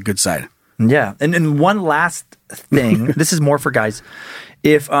look at the good side. Yeah. And one last thing, this is more for guys.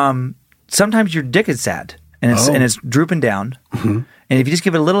 If sometimes your dick is sad and it's drooping down, and if you just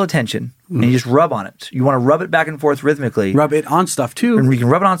give it a little attention and you just rub on it, you want to rub it back and forth rhythmically. Rub it on stuff too. And you can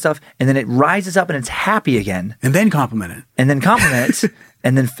rub it on stuff, and then it rises up and it's happy again. And then compliment it. And then compliment it,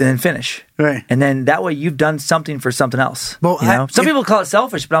 and then finish. Right. And then that way you've done something for something else. Well, some people call it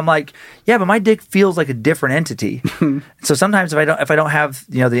selfish, but I'm like, yeah, but my dick feels like a different entity. So sometimes if I don't have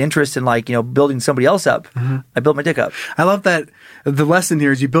the interest in like building somebody else up, I build my dick up. I love that. The lesson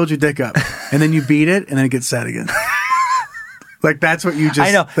here is you build your dick up, and then you beat it, and then it gets sad again. Like that's what you just.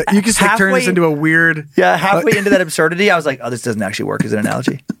 I know. You just like, turn this into a weird. Yeah, halfway into that absurdity, I was like, "Oh, this doesn't actually work as an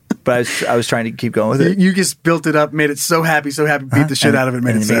analogy." But I was trying to keep going with it. You just built it up, made it so happy, beat the shit out of it,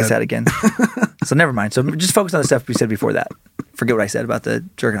 made it sad again. So never mind. So just focus on the stuff we said before that. Forget what I said about the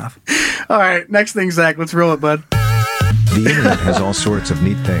jerking off. All right, next thing, Zach. Let's roll it, bud. The internet has all sorts of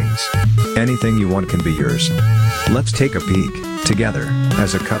neat things. Anything you want can be yours. Let's take a peek together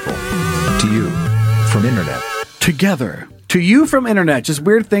as a couple. To you from internet. Together. To you from internet, just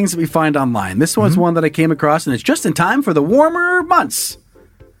weird things that we find online. This one's one that I came across, and it's just in time for the warmer months.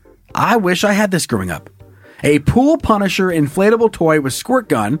 I wish I had this growing up. A pool punisher inflatable toy with squirt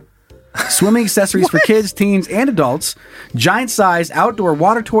gun, swimming accessories for kids, teens, and adults, giant size outdoor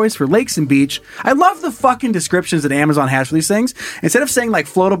water toys for lakes and beach. I love the fucking descriptions that Amazon has for these things. Instead of saying like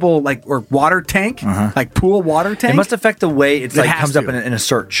floatable or water tank, like pool water tank. It must affect the way it comes up in a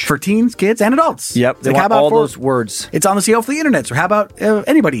search. For teens, kids, and adults. Yep. They want all those words. It's on the sale for the internet, so how about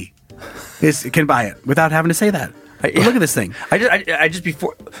anybody can buy it without having to say that? Look at this thing. I just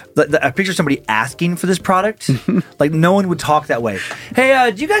before I picture somebody asking for this product. Like no one would talk that way.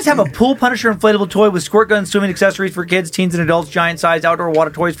 Hey, do you guys have a pool punisher inflatable toy with squirt gun, swimming accessories for kids, teens, and adults, giant size outdoor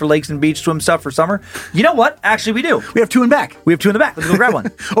water toys for lakes and beach, swim stuff for summer? You know what? Actually, we do. We have two in back. Let's go grab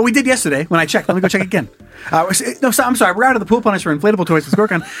one. Oh, we did yesterday when I checked. Let me go check again. No, I'm sorry. We're out of the pool punisher inflatable toys with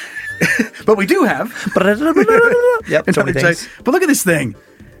squirt gun, but we do have. Yep. So many things. But look at this thing.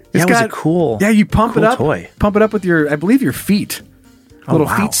 It's got cool. Yeah, you pump cool it up. Toy. Pump it up with your feet. Little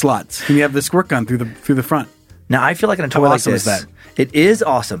feet slots. And you have the squirt gun through the front. Now I feel like in a toy like this, it is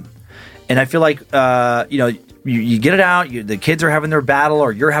awesome. And I feel like you get it out, the kids are having their battle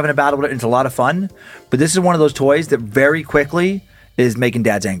or you're having a battle, it's a lot of fun. But this is one of those toys that very quickly is making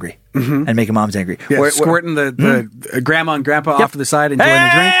dads angry and making moms angry. Yeah, squirting the grandma and grandpa off to the side enjoying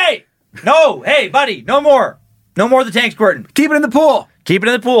a drink. Hey! No! Hey, buddy! No more! No more of the tank squirting. Keep it in the pool. Keep it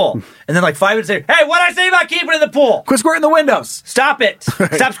in the pool. And then like 5 minutes later, hey, what'd I say about keeping it in the pool? Quit squirting the windows. Stop it.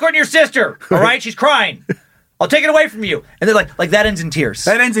 Right. Stop squirting your sister. All right? She's crying. I'll take it away from you. And then like that ends in tears.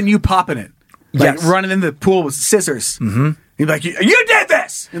 That ends in you popping it. Like running in the pool with scissors. Mm-hmm. You're like, you did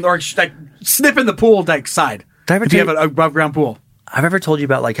this! Or like snipping the pool side. If you have an above ground pool. I've ever told you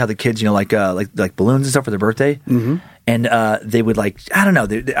about like how the kids, like balloons and stuff for their birthday, and they would I don't know,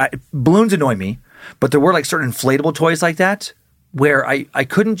 balloons annoy me, but there were like certain inflatable toys like that where I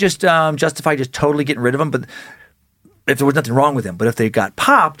couldn't just justify just totally getting rid of them, but if there was nothing wrong with them. But if they got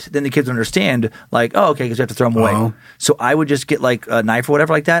popped, then the kids would understand, like, oh, okay, because we have to throw them away. So I would just get like a knife or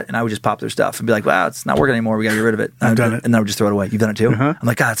whatever like that, and I would just pop their stuff and be like, wow, it's not working anymore. We got to get rid of it. I've done it. And then I would just throw it away. You've done it too? I'm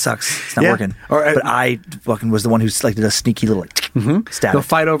like, God, it sucks. It's not working. But I fucking was the one who's like did a sneaky little stab. They'll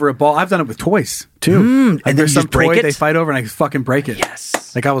fight over a ball. I've done it with toys too. And there's some break toy it? they fight over, and I fucking break it.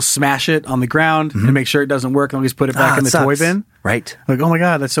 Yes. Like I will smash it on the ground and make sure it doesn't work, and I'll just put it back in the toy bin. Right. Like, oh my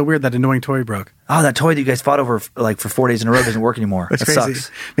God, that's so weird. That annoying toy broke. Oh, that toy that you guys fought over like for 4 days in a row doesn't work anymore. That's that crazy.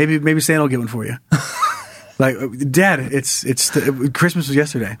 Sucks. Maybe Santa will get one for you. Like, Dad, Christmas was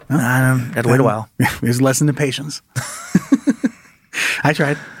yesterday. I had to wait a while. There's a lesson in patience. I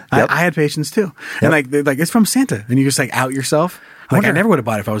tried. Yep. I had patience too. And like it's from Santa, and you just like out yourself. Like I never would have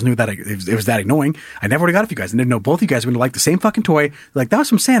bought it if I knew that it was that annoying. I never would have got it if you guys didn't know both you guys were going to like the same fucking toy. Like that was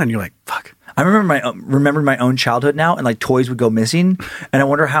from Santa, and you're like, fuck. I remember my own childhood now, and like toys would go missing, and I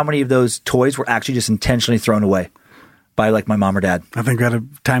wonder how many of those toys were actually just intentionally thrown away by like my mom or dad. I think we had a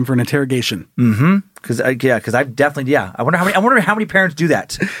time for an interrogation. Because I've definitely I wonder how many parents do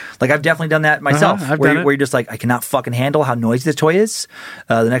that. Like I've definitely done that myself. Where you're just like, I cannot fucking handle how noisy this toy is.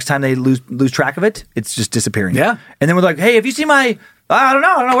 The next time they lose track of it, it's just disappearing. Yeah, and then we're like, hey, have you seen my? I don't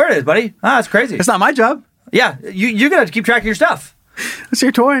know where it is, buddy. It's crazy. It's not my job. Yeah, you're gonna have to keep track of your stuff. It's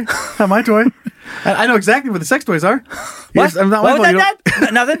your toy, not my toy. I know exactly what the sex toys are. What? What was that,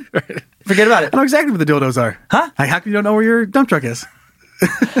 Dad? Nothing. Forget about it. I know exactly what the dildos are. Huh? How come you don't know where your dump truck is?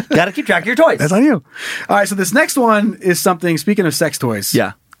 Got to keep track of your toys. That's on you. All right, so this next one is something, speaking of sex toys.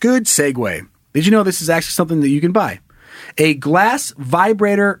 Yeah. Good segue. Did you know this is actually something that you can buy? A glass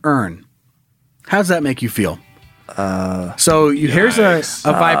vibrator urn. How does that make you feel? Here's a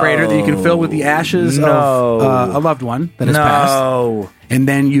vibrator that you can fill with the ashes of a loved one that has passed. And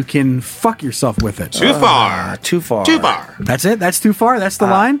then you can fuck yourself with it. Too far. That's it? That's too far? That's the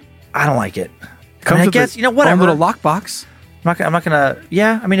line? I don't like it. Comes with guess, whatever. Own little lockbox. I'm not gonna.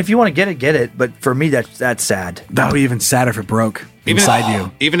 Yeah, I mean, if you want to get it, get it. But for me, that's sad. That would be even sadder if it broke inside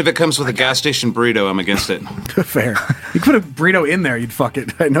you. Even if it comes with a gas station burrito, I'm against it. Fair. You put a burrito in there, you'd fuck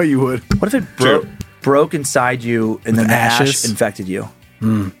it. I know you would. What if it broke inside you and then the ash infected you,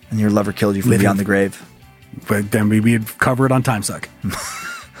 and your lover killed you from beyond the grave? But then we'd cover it on TimeSuck.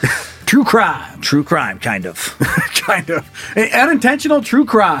 True crime, kind of. Kind of. Unintentional true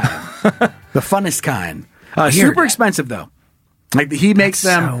crime. The funnest kind. Super expensive though. Like he makes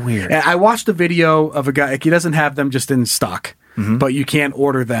them. So weird. I watched a video of a guy. Like, he doesn't have them just in stock, but you can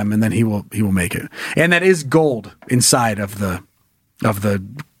order them, and then he will make it. And that is gold inside of the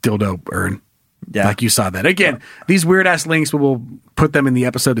dildo urn. Yeah, like you saw that. Again, these weird ass links, we'll put them in the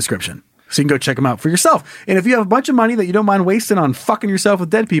episode description, so you can go check them out for yourself. And if you have a bunch of money that you don't mind wasting on fucking yourself with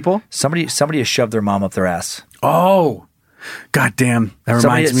dead people, somebody has shoved their mom up their ass. Oh. God damn. That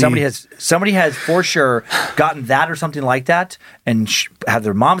reminds me. Somebody has for sure gotten that or something like that and have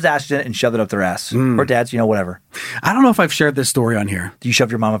their mom's ass in it and shoved it up their ass. Or dad's, whatever. I don't know if I've shared this story on here. Do you shove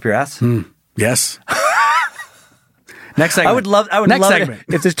your mom up your ass? Yes. Next segment. I would love it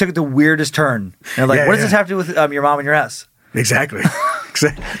if this took the weirdest turn. And what does this have to do with your mom and your ass? Exactly.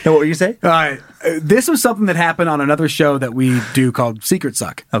 No, what were you saying? All right. This was something that happened on another show that we do called Secret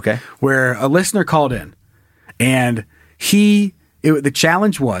Suck. Okay. Where a listener called in and the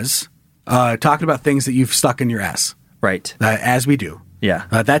challenge was talking about things that you've stuck in your ass. Right. As we do. Yeah.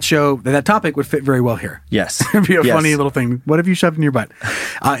 That topic would fit very well here. Yes. It'd be a funny little thing. What have you shoved in your butt?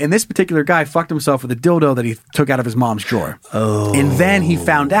 And this particular guy fucked himself with a dildo that he took out of his mom's drawer. Oh. And then he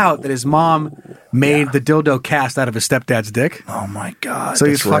found out that his mom made the dildo cast out of his stepdad's dick. Oh my God. So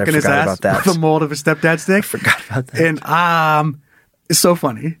he's fucking his ass with the mold of his stepdad's dick. I forgot about that. And it's so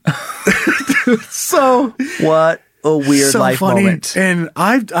funny. So what a weird life funny. Moment. And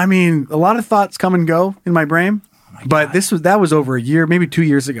I mean, a lot of thoughts come and go in my brain. But that was over a year, maybe 2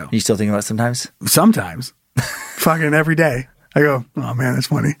 years ago. You still thinking about it sometimes? Sometimes. Fucking every day. I go, oh man, that's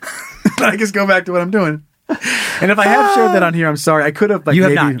funny. I just go back to what I'm doing. And if I have shared that on here, I'm sorry. I could have. You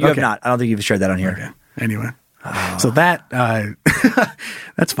have not. You have not. I don't think you've shared that on here. Okay. Anyway. So that,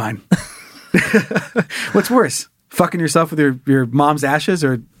 that's fine. What's worse? Fucking yourself with your mom's ashes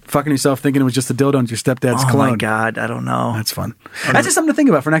or fucking yourself thinking it was just a dildo and your stepdad's cologne? Oh my God, I don't know. That's fun. That's just something to think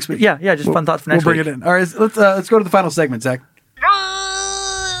about for next week. Yeah, just fun thoughts for next week. We'll bring it in. All right, let's go to the final segment, Zach.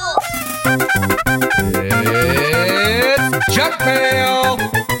 It's Junk Mail!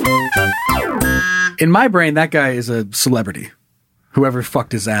 In my brain, that guy is a celebrity. Whoever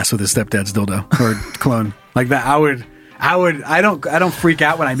fucked his ass with his stepdad's dildo or clone. Like that, I don't freak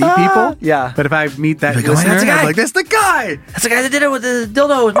out when I meet people. Yeah. But if I meet that like, listener, that's the guy. I'm like, that's the guy. That's the guy that did it with the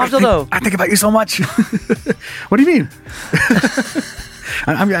dildo, his mom's dildo. I think about you so much. What do you mean?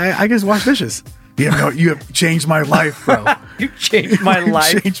 I just wash dishes. You have changed my life, bro. You changed my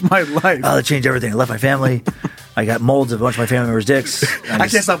life. Changed my life. Oh, it changed everything. I left my family. I got molds of a bunch of my family members' dicks. I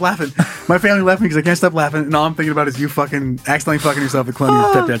can't stop laughing. My family left me because I can't stop laughing. And all I'm thinking about is you accidentally fucking yourself and cloning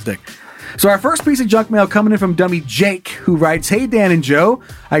your stepdad's dick. So our first piece of junk mail coming in from dummy Jake, who writes, "Hey Dan and Joe,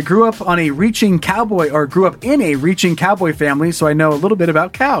 I grew up in a reaching cowboy family, so I know a little bit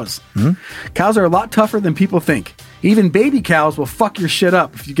about cows. Cows are a lot tougher than people think. Even baby cows will fuck your shit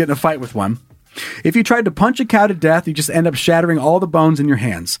up if you get in a fight with one. If you tried to punch a cow to death, you just end up shattering all the bones in your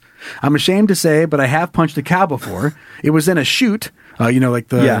hands. I'm ashamed to say, but I have punched a cow before. It was in a chute, like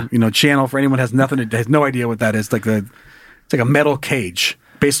the channel for anyone has no idea what that is. It's like a metal cage.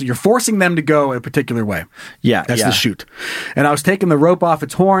 Basically, you're forcing them to go a particular way. Yeah, that's the chute. And I was taking the rope off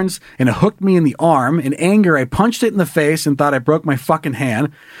its horns, and it hooked me in the arm. In anger, I punched it in the face and thought I broke my fucking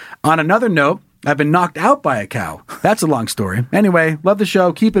hand. On another note, I've been knocked out by a cow. That's a long story. Anyway, love the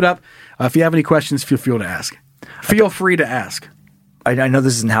show. Keep it up. If you have any questions, feel free to ask. Feel free to ask." I know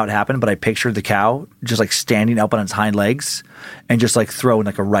this isn't how it happened, but I pictured the cow just like standing up on its hind legs and just like throwing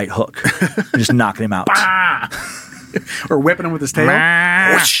like a right hook and just knocking him out. Or whipping him with his tail.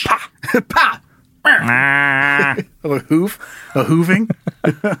 Whoosh, pa, pa. A hooving.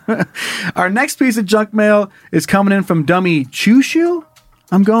 Our next piece of junk mail is coming in from dummy Chushu,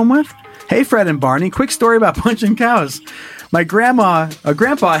 I'm going with. "Hey Fred and Barney, quick story about punching cows. My grandpa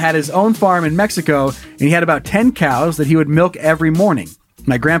had his own farm in Mexico, and he had about 10 cows that he would milk every morning.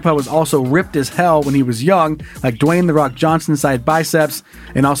 My grandpa was also ripped as hell when he was young, like Dwayne The Rock Johnson side biceps,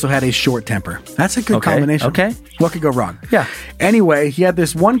 and also had a short temper." That's a good combination. Okay. What could go wrong? Yeah. Anyway, he had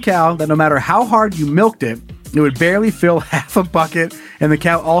this one cow that no matter how hard you milked it, it would barely fill half a bucket, and the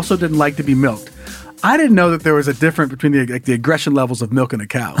cow also didn't like to be milked. I didn't know that there was a difference between the aggression levels of milking a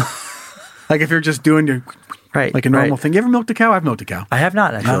cow. Like if you're just doing your like a normal thing. You ever milked a cow? I've milked a cow. I have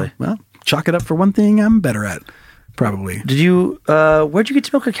not, actually. Well, chalk it up for one thing I'm better at. Probably. Did you? Where'd you get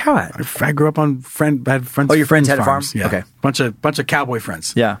to milk a cow at? I grew up on had friends. Oh, your friends had a farm? Yeah. Okay. Bunch of cowboy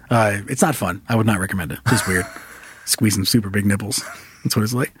friends. Yeah. It's not fun. I would not recommend it. It's weird. Squeezing super big nipples. That's what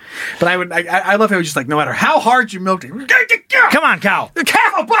it's like. But I love how it's just like no matter how hard you milked it. Come on, cow. The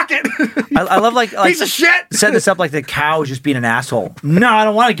cow bucket. I love like piece of shit. Set this up like the cow is just being an asshole. No, I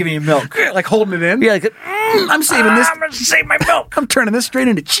don't want to give you milk. Like holding it in. Yeah. Like, I'm saving this. I'm going to save my milk. I'm turning this straight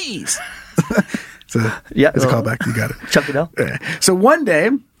into cheese. It's a callback. You got it. Chuck it up. So one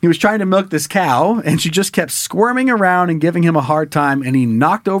day, he was trying to milk this cow, and she just kept squirming around and giving him a hard time, and he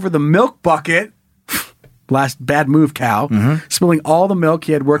knocked over the milk bucket. Last bad move, cow. Spilling all the milk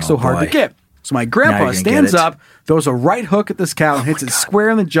he had worked so hard to get. So my grandpa stands up, throws a right hook at this cow, and hits it square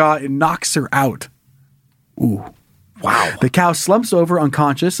in the jaw and knocks her out. Ooh. Wow. The cow slumps over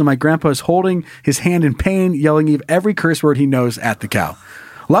unconscious, and my grandpa is holding his hand in pain, yelling every curse word he knows at the cow.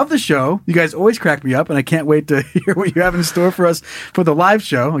 Love the show. You guys always crack me up, and I can't wait to hear what you have in store for us for the live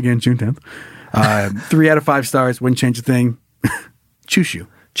show. Again, June 10th. 3 out of 5 stars. Wouldn't change a thing. Chushu.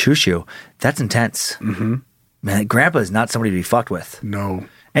 Chushu. That's intense. Mm-hmm. Man, grandpa is not somebody to be fucked with. No.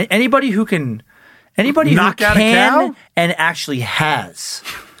 Anybody who can knock out a cow? And actually has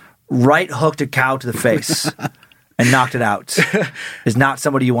right hooked a cow to the face and knocked it out is not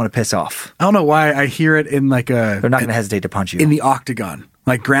somebody you want to piss off. I don't know why I hear it in like a... They're not going to hesitate to punch you. In the octagon.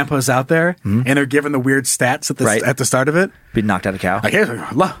 Like grandpa's out there and they're given the weird stats at the start of it. Be knocked out a cow. Like,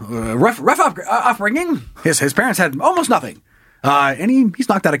 rough upbringing. His parents had almost nothing. And he's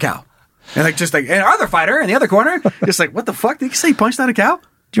knocked out a cow. And and our other fighter in the other corner, just like, what the fuck? Did you say he punched out a cow?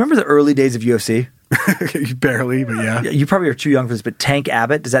 Do you remember the early days of UFC? Barely, but yeah. You probably are too young for this, but Tank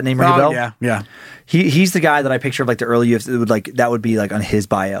Abbott, does that name ring a bell? Yeah. He's the guy that I picture of like the early UFC that would be like on his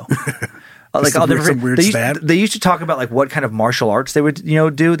bio. Like some weird stat. They used to talk about like what kind of martial arts they would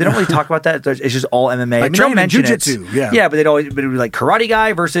do. They don't really talk about that. It's just all MMA. Like training jiu-jitsu. Yeah, but it would be like karate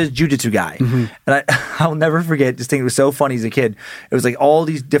guy versus jiu-jitsu guy. And I'll never forget this thing. It was so funny as a kid. It was like all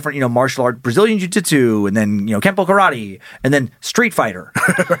these different martial art, Brazilian jiu-jitsu, and then Kempo karate, and then street fighter.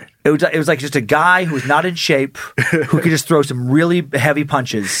 It was like just a guy who was not in shape, who could just throw some really heavy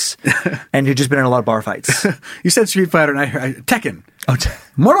punches, and who'd just been in a lot of bar fights. You said Street Fighter, and I Tekken. Oh,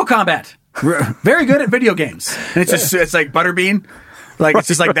 Mortal Kombat. Very good at video games. And it's like Butterbean. Like it's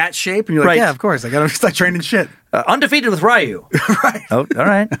just like that shape, and you're like, yeah, of course. Like I don't start training shit. Undefeated with Ryu. Right. Oh, all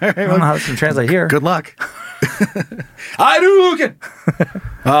right. I don't know how this can translate here. Good luck. Hadouken!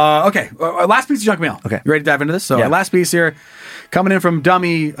 Okay. Last piece of junk mail. Okay. You ready to dive into this? So our last piece here, coming in from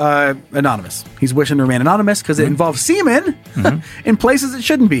Dummy Anonymous. He's wishing to remain anonymous because it involves semen in places it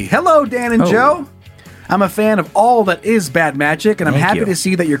shouldn't be. Hello, Dan and Joe. I'm a fan of all that is Bad Magic, and I'm happy to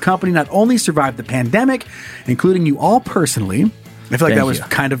see that your company not only survived the pandemic, including you all personally, I feel like that was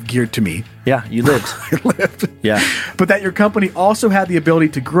kind of geared to me. Yeah, you lived. I lived. Yeah. But that your company also had the ability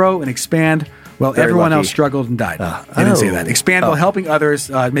to grow and expand while everyone else struggled and died. I didn't say that. Expand while helping others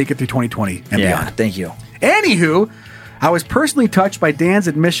make it through 2020 and beyond. Thank you. Anywho, I was personally touched by Dan's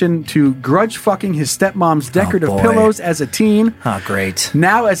admission to grudge fucking his stepmom's decorative pillows as a teen. Oh, great.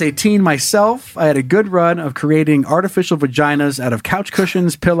 Now, as a teen myself, I had a good run of creating artificial vaginas out of couch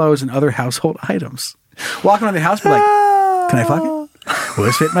cushions, pillows, and other household items. Walking around the house, be like, can I fuck it? Will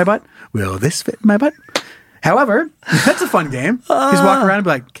this fit in my butt? Will this fit in my butt? However, that's a fun game. Just walk around and be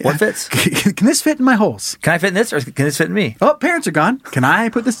like, what fits? Can this fit in my holes? Can I fit in this, or can this fit in me? Oh, parents are gone. Can I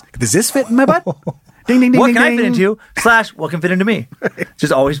put this? Does this fit in my butt? Ding, ding, ding, what ding, can ding. I fit into? / what can fit into me?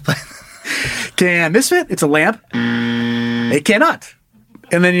 Just always play. Can this fit? It's a lamp. It cannot.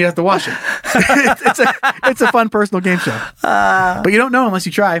 And then you have to wash it. It's a fun personal game show. But you don't know unless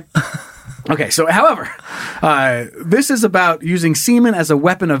you try. Okay, so however, this is about using semen as a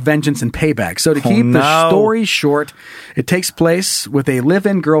weapon of vengeance and payback. So to keep the story short, it takes place with a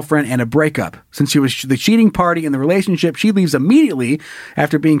live-in girlfriend and a breakup. Since she was the cheating party in the relationship, she leaves immediately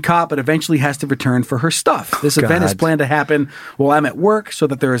after being caught, but eventually has to return for her stuff. This event is planned to happen while I'm at work so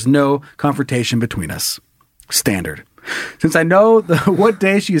that there is no confrontation between us. Standard. Since I know what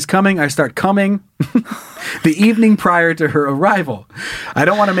day she is coming, I start coming the evening prior to her arrival. I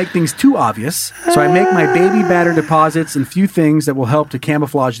don't want to make things too obvious, so I make my baby batter deposits and few things that will help to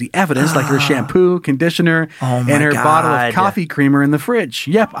camouflage the evidence, like her shampoo, conditioner, and her bottle of coffee creamer in the fridge.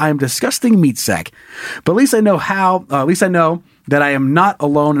 Yep, I am disgusting meat sack. But at least I know that I am not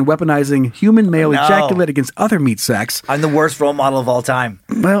alone in weaponizing human male ejaculate against other meat sacks. I'm the worst role model of all time.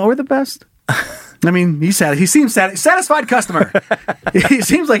 Well, or the best. I mean, he seems satisfied customer. He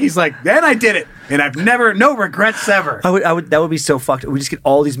seems like he's like, and I did it, and I've no regrets ever. That would be so fucked. We just get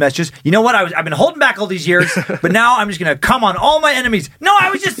all these messages. You know what? I've been holding back all these years, but now I'm just gonna come on all my enemies. No, I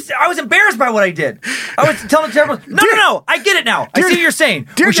was embarrassed by what I did. I was telling everyone, no, I get it now. I see what you're saying.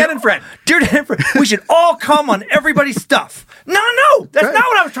 Dear Dad and friend, we should all come on everybody's stuff. No, that's not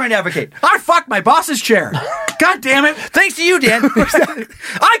what I was trying to advocate. I fucked my boss's chair. God damn it! Thanks to you, Dan.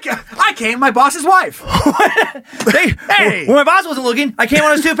 I came my boss's wife. Hey, when my boss wasn't looking, I came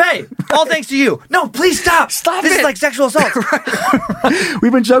on his toupee. All thanks to you. No, please stop. This is like sexual assault.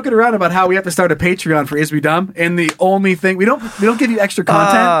 We've been joking around about how we have to start a Patreon for Is We Dumb, and the only thing we don't give you extra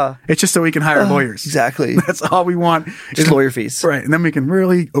content. It's just so we can hire lawyers. Exactly. That's all we want. Just lawyer fees, right? And then we can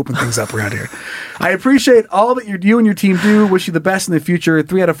really open things up around here. I appreciate all that you and your team do. Wish you the best in the future.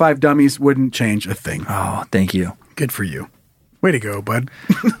 3 out of 5 dummies wouldn't change a thing. Oh, thank you. Good for you. Way to go, bud.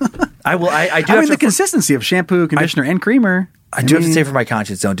 I will. I mean, the consistency of shampoo, conditioner, and creamer. I do have to say for my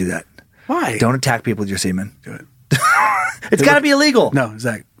conscience, don't do that. Why? Don't attack people with your semen. Do it. It's got to be illegal. No,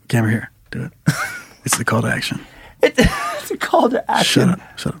 Zach, camera here. Do it. It's the call to action. It's a call to action.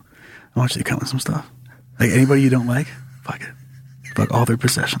 Shut up. I want you to come with some stuff. Like anybody you don't like, fuck it. Fuck all their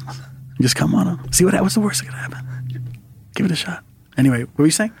possessions. Just come on them. See what's the worst that could happen. Give it a shot. Anyway, what were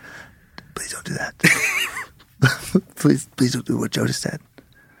you saying? Please don't do that. Please don't do what Joe just said.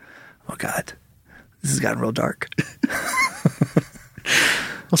 Oh God, this has gotten real dark.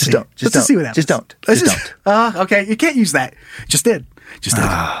 Just don't. Let's see what happens. Just don't. Just don't. Okay, you can't use that. Just did. Just did.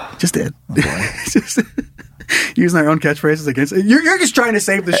 Oh, just using our own catchphrases against it. You're just trying to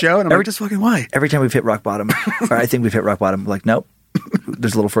save the show, and I'm just fucking why? Every time we've hit rock bottom, or I think we've hit rock bottom, like nope.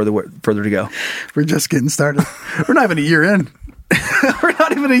 There's a little further to go. We're just getting started. We're not even a year in. We're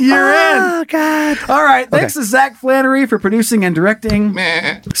not even a year in. Oh, God. All right. Thanks to Zach Flannery for producing and directing.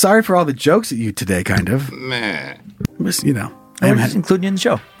 Meh. Sorry for all the jokes at you today, kind of. Meh. Just, I'm just including you in the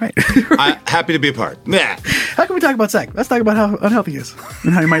show. Right. I'm happy to be a part. Meh. How can we talk about Zach? Let's talk about how unhealthy he is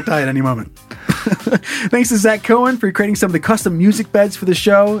and how he might die at any moment. Thanks to Zach Cohen for creating some of the custom music beds for the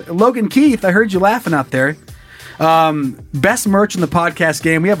show. Logan Keith, I heard you laughing out there. Best merch in the podcast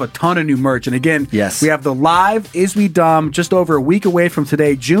game. We have a ton of new merch. And again, yes, we have the live Is We Dumb just over a week away from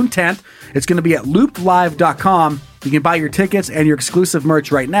today, June 10th. It's going to be at loopedlive.com. You can buy your tickets and your exclusive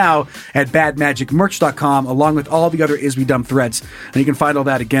merch right now at badmagicmerch.com, along with all the other Is We Dumb threads. And you can find all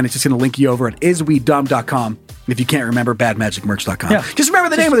that again. It's just going to link you over at iswedumb.com. If you can't remember, badmagicmerch.com. Yeah. Just remember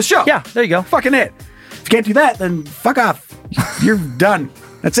the name of the show. Yeah, there you go. Fucking it. If you can't do that, then fuck off. You're done.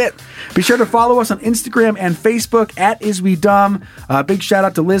 That's it. Be sure to follow us on Instagram and Facebook at Is We Dumb. Big shout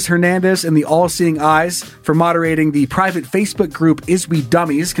out to Liz Hernandez and the All Seeing Eyes for moderating the private Facebook group Is We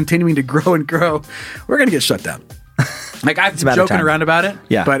Dummies, continuing to grow and grow. We're going to get shut down. Like, I've been joking around about it,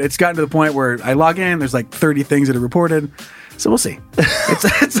 but it's gotten to the point where I log in, there's like 30 things that are reported. So we'll see.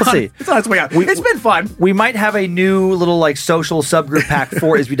 It's on its way out. It's been fun. We might have a new little like social subgroup pack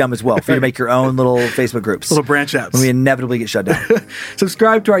for Is We Dumb as well, for you to make your own little Facebook groups. Little branch apps. When we inevitably get shut down.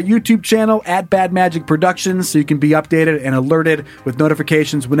 Subscribe to our YouTube channel at Bad Magic Productions so you can be updated and alerted with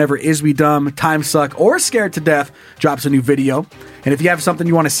notifications whenever Is We Dumb, Time Suck, or Scared to Death drops a new video. And if you have something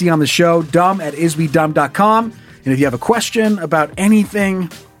you want to see on the show, dumb@iswedumb.com. And if you have a question about anything,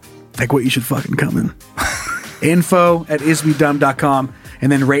 like what you should fucking come in. info@iswedumb.com,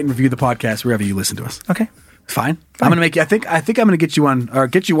 and then rate and review the podcast wherever you listen to us. Okay. Fine. I'm gonna make you. I think I'm gonna get you one. I'm gonna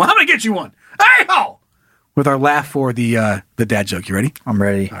get you one. Hey-ho! With our laugh for the dad joke. You ready? I'm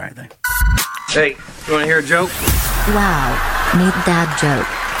ready. All right, thanks. Hey, you want to hear a joke? Wow. Need dad joke.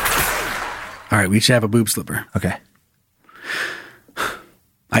 All right, we each have a boob slipper. Okay.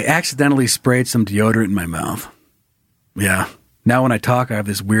 I accidentally sprayed some deodorant in my mouth. Yeah. Now when I talk, I have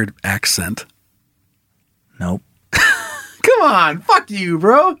this weird accent. Nope. Come on. Fuck you,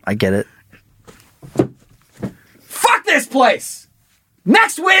 bro. I get it. Fuck this place.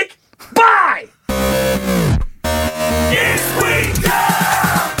 Next week. Bye. Is We Dumb?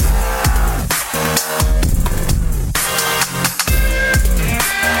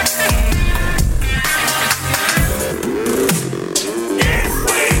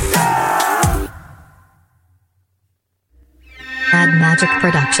 Bad Magic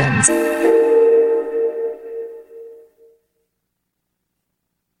Productions.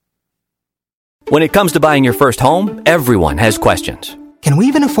 When it comes to buying your first home, everyone has questions. Can we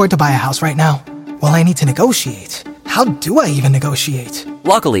even afford to buy a house right now? Well, I need to negotiate. How do I even negotiate?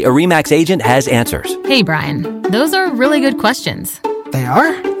 Luckily, a RE/MAX agent has answers. Hey, Brian. Those are really good questions. They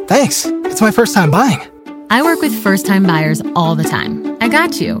are? Thanks. It's my first time buying. I work with first-time buyers all the time. I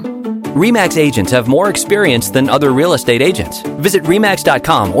got you. RE/MAX agents have more experience than other real estate agents. Visit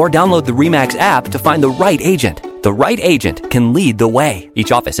RE/MAX.com or download the RE/MAX app to find the right agent. The right agent can lead the way.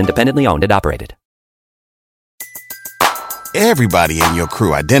 Each office independently owned and operated. Everybody in your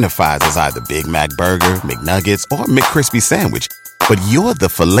crew identifies as either Big Mac Burger, McNuggets, or McCrispy Sandwich. But you're the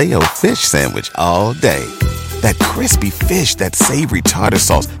Filet-O-Fish Sandwich all day. That crispy fish, that savory tartar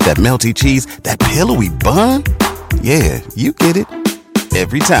sauce, that melty cheese, that pillowy bun. Yeah, you get it.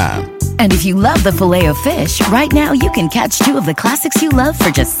 Every time. And if you love the Filet-O-Fish, right now you can catch two of the classics you love for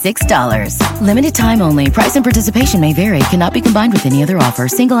just $6. Limited time only. Price and participation may vary. Cannot be combined with any other offer.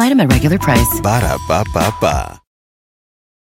 Single item at regular price. Ba-da-ba-ba-ba.